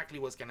know exactly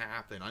what's going to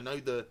happen. I know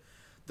the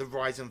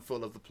rise and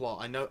fall of the plot.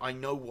 I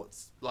know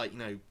what's like,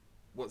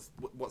 what's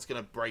going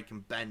to break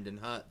and bend and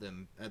hurt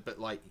them. But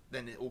like,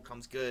 then it all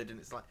comes good, and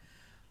it's like,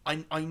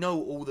 I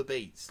know all the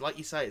beats. Like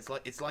you say,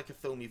 it's like a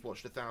film you've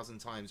watched 1,000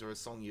 times, or a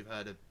song you've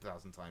heard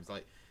 1,000 times.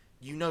 Like,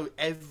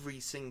 every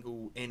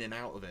single in and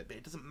out of it, but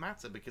it doesn't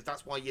matter because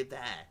that's why you're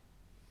there.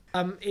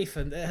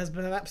 Ethan, it has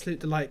been an absolute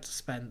delight to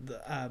spend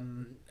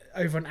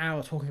over an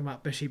hour talking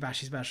about Bishi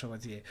Bashi Special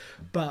with you,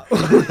 but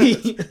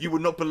You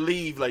would not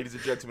believe, ladies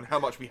and gentlemen, how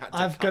much we had to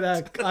I've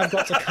cut.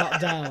 got to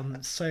cut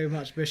down so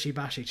much Bishi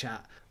Bashi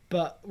chat.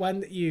 But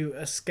when you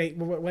escaped,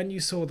 when you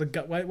saw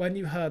when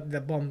you heard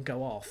the bomb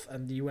go off,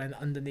 and you went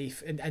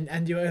underneath,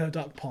 and you were in a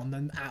duck pond,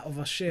 and out of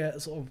a sheer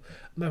sort of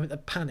moment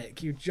of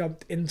panic, you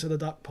jumped into the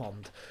duck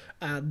pond,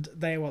 and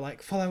they were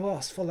like, follow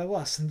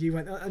us, and you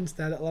went into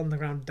their little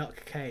underground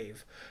duck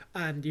cave,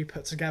 and you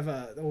put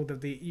together all of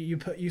the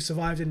you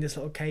survived in this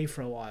little cave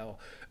for a while,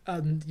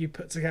 and you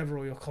put together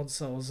all your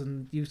consoles,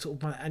 and you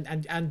sort of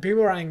and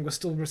Boomerang was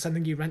still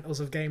sending you rentals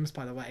of games,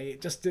 by the way.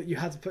 It just you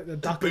had to put the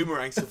duck.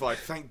 Boomerang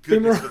survived. Thank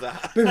goodness for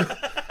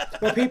that.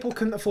 Well, people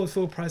couldn't afford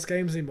full price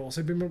games anymore,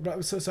 so people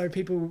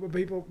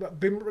they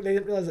didn't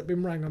realize that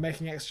Boomerang were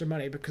making extra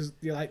money because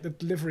the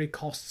delivery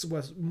costs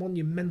were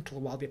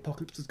monumental while the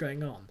apocalypse was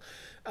going on.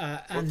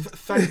 And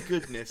Thank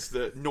goodness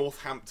that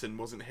Northampton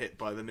wasn't hit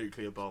by the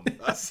nuclear bomb.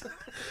 That's...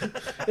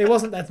 it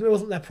wasn't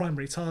their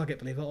primary target,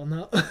 believe it or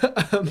not.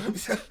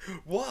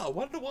 Wow, I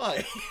wonder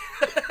why.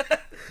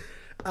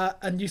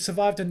 And you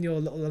survived in your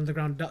little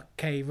underground duck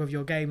cave with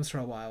your games for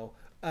a while.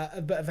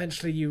 But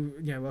eventually you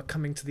were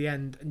coming to the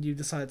end, and you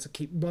decided to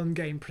keep one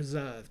game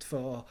preserved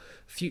for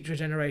future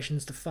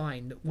generations to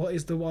find. What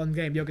is the one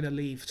game you're going to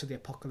leave to the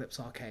Apocalypse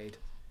Arcade?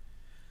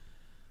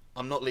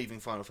 I'm not leaving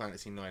Final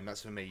Fantasy IX.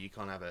 That's for me. You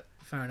can't have it.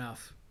 Fair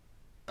enough.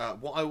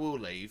 What I will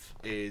leave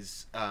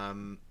is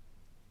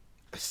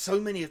so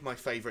many of my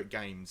favourite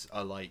games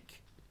are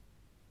like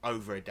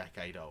over a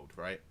decade old,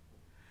 right?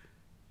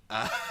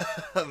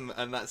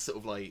 And that's sort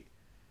of like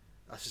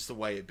that's just the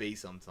way it be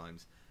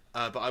sometimes.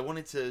 But I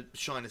wanted to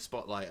shine a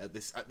spotlight at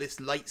this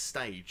late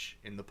stage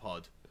in the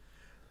pod.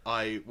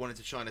 I wanted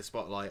to shine a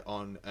spotlight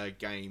on a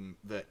game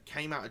that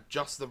came out at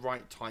just the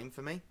right time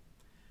for me,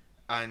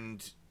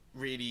 and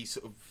really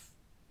sort of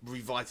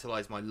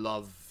revitalized my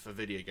love for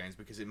video games,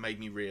 because it made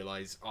me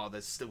realize,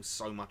 there's still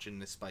so much in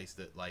this space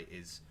that like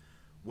is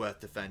worth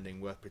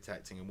defending, worth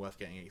protecting, and worth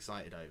getting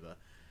excited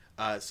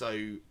over.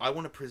 So I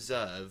want to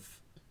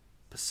preserve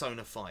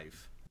Persona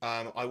 5.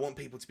 I want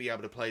people to be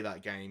able to play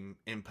that game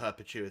in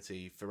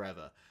perpetuity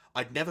forever.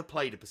 I'd never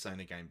played a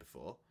Persona game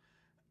before,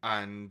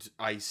 and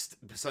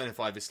Persona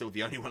 5 is still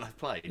the only one I've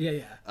played.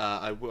 Yeah.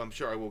 I'm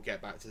sure I will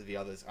get back to the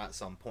others at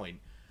some point,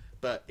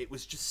 but it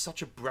was just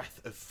such a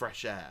breath of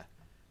fresh air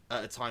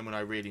at a time when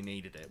I really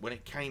needed it. When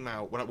it came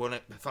out,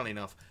 funny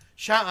enough,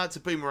 shout out to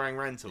Boomerang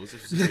Rentals.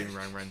 This was a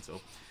Boomerang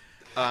rental.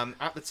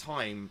 At the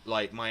time,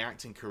 like, my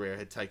acting career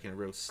had taken a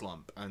real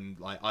slump, and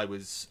like I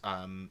was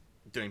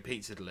doing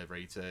pizza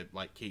delivery to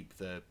like keep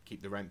the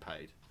rent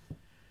paid,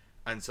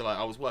 and so like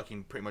I was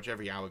working pretty much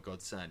every hour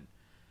God sent,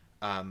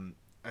 and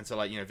so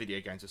like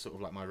video games were sort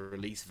of like my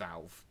release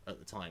valve at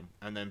the time.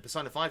 And then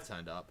Persona 5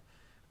 turned up,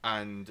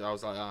 and I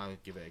was like, I'll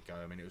give it a go.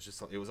 I mean, it was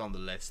just like, it was on the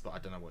list, but I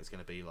don't know what it's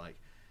going to be like.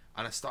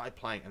 And I started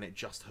playing, and it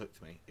just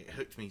hooked me. It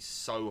hooked me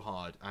so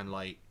hard, and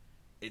like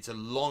it's a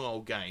long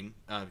old game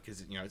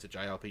because it's a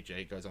JRPG.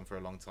 It goes on for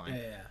a long time,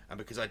 Yeah. and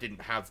because I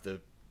didn't have the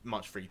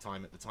much free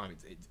time at the time,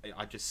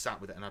 I just sat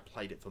with it, and I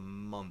played it for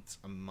months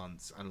and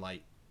months, and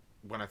like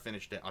when I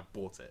finished it, I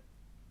bought it.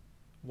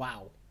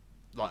 Wow.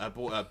 Like I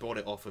bought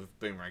it off of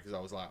Boomerang because I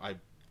was like,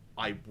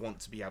 I want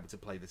to be able to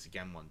play this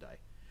again one day.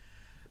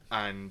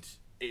 And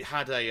it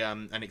had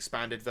an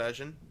expanded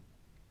version,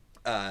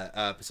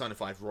 Persona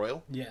 5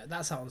 Royal. Yeah,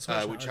 that sounds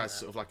which has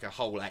sort of like a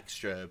whole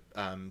extra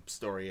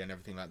story and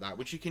everything like that,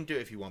 which you can do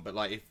if you want. But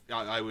like, if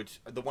I would,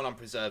 the one I'm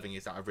preserving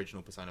is that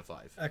original Persona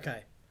 5.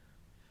 Okay.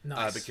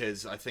 Nice.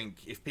 Because I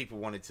think if people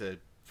wanted to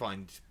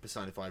find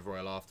Persona 5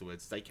 Royal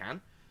afterwards, they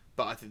can.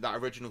 But I think that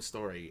original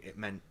story, it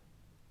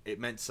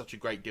meant such a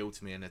great deal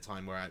to me in a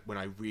time when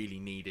I really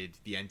needed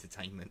the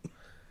entertainment.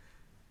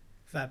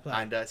 Fair play.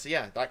 And so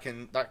yeah, they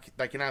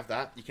can have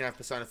that. You can have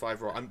Persona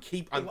 5 Royal. I'm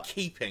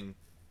keeping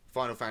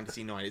Final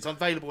Fantasy 9. It's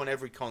available on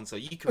every console.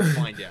 You can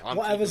find it.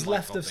 Whatever's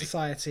left of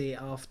society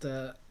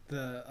after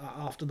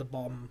the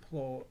bomb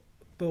will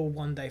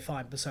one day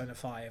find Persona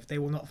 5. They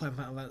will not find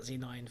Final Fantasy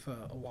 9 for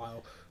a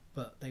while,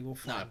 but they will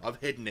find. No, I've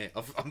hidden it.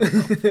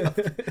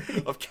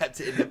 I've kept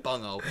it in the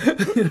bunghole.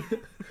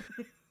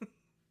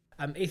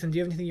 Ethan, do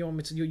you have anything you want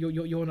me to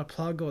you want to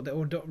plug, or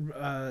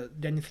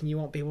anything you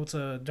want people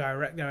to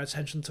direct their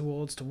attention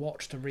towards, to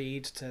watch, to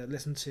read, to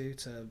listen to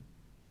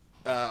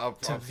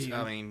view?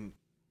 I mean,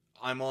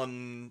 I'm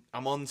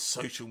on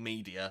social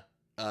media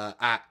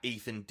at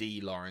Ethan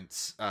D.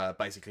 Lawrence,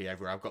 basically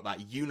everywhere. I've got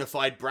that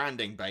unified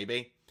branding,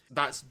 baby.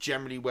 That's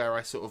generally where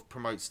I sort of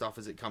promote stuff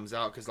as it comes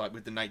out, because like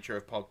with the nature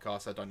of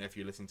podcasts, I don't know if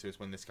you're listening to us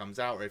when this comes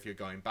out or if you're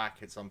going back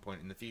at some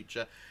point in the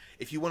future.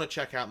 If you want to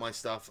check out my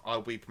stuff,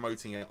 I'll be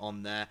promoting it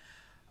on there.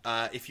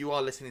 If you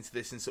are listening to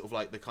this in sort of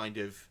like the kind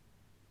of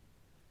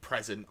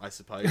present, I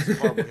suppose,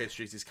 Horrible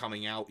Histories is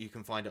coming out. You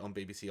can find it on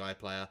BBC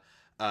iPlayer.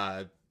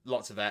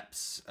 Lots of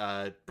eps.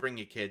 Bring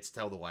your kids,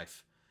 tell the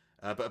wife.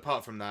 But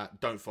apart from that,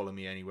 don't follow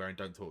me anywhere and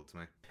don't talk to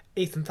me.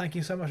 Ethan, thank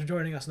you so much for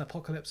joining us in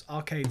Apocalypse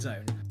Arcade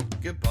Zone.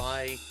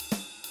 Goodbye.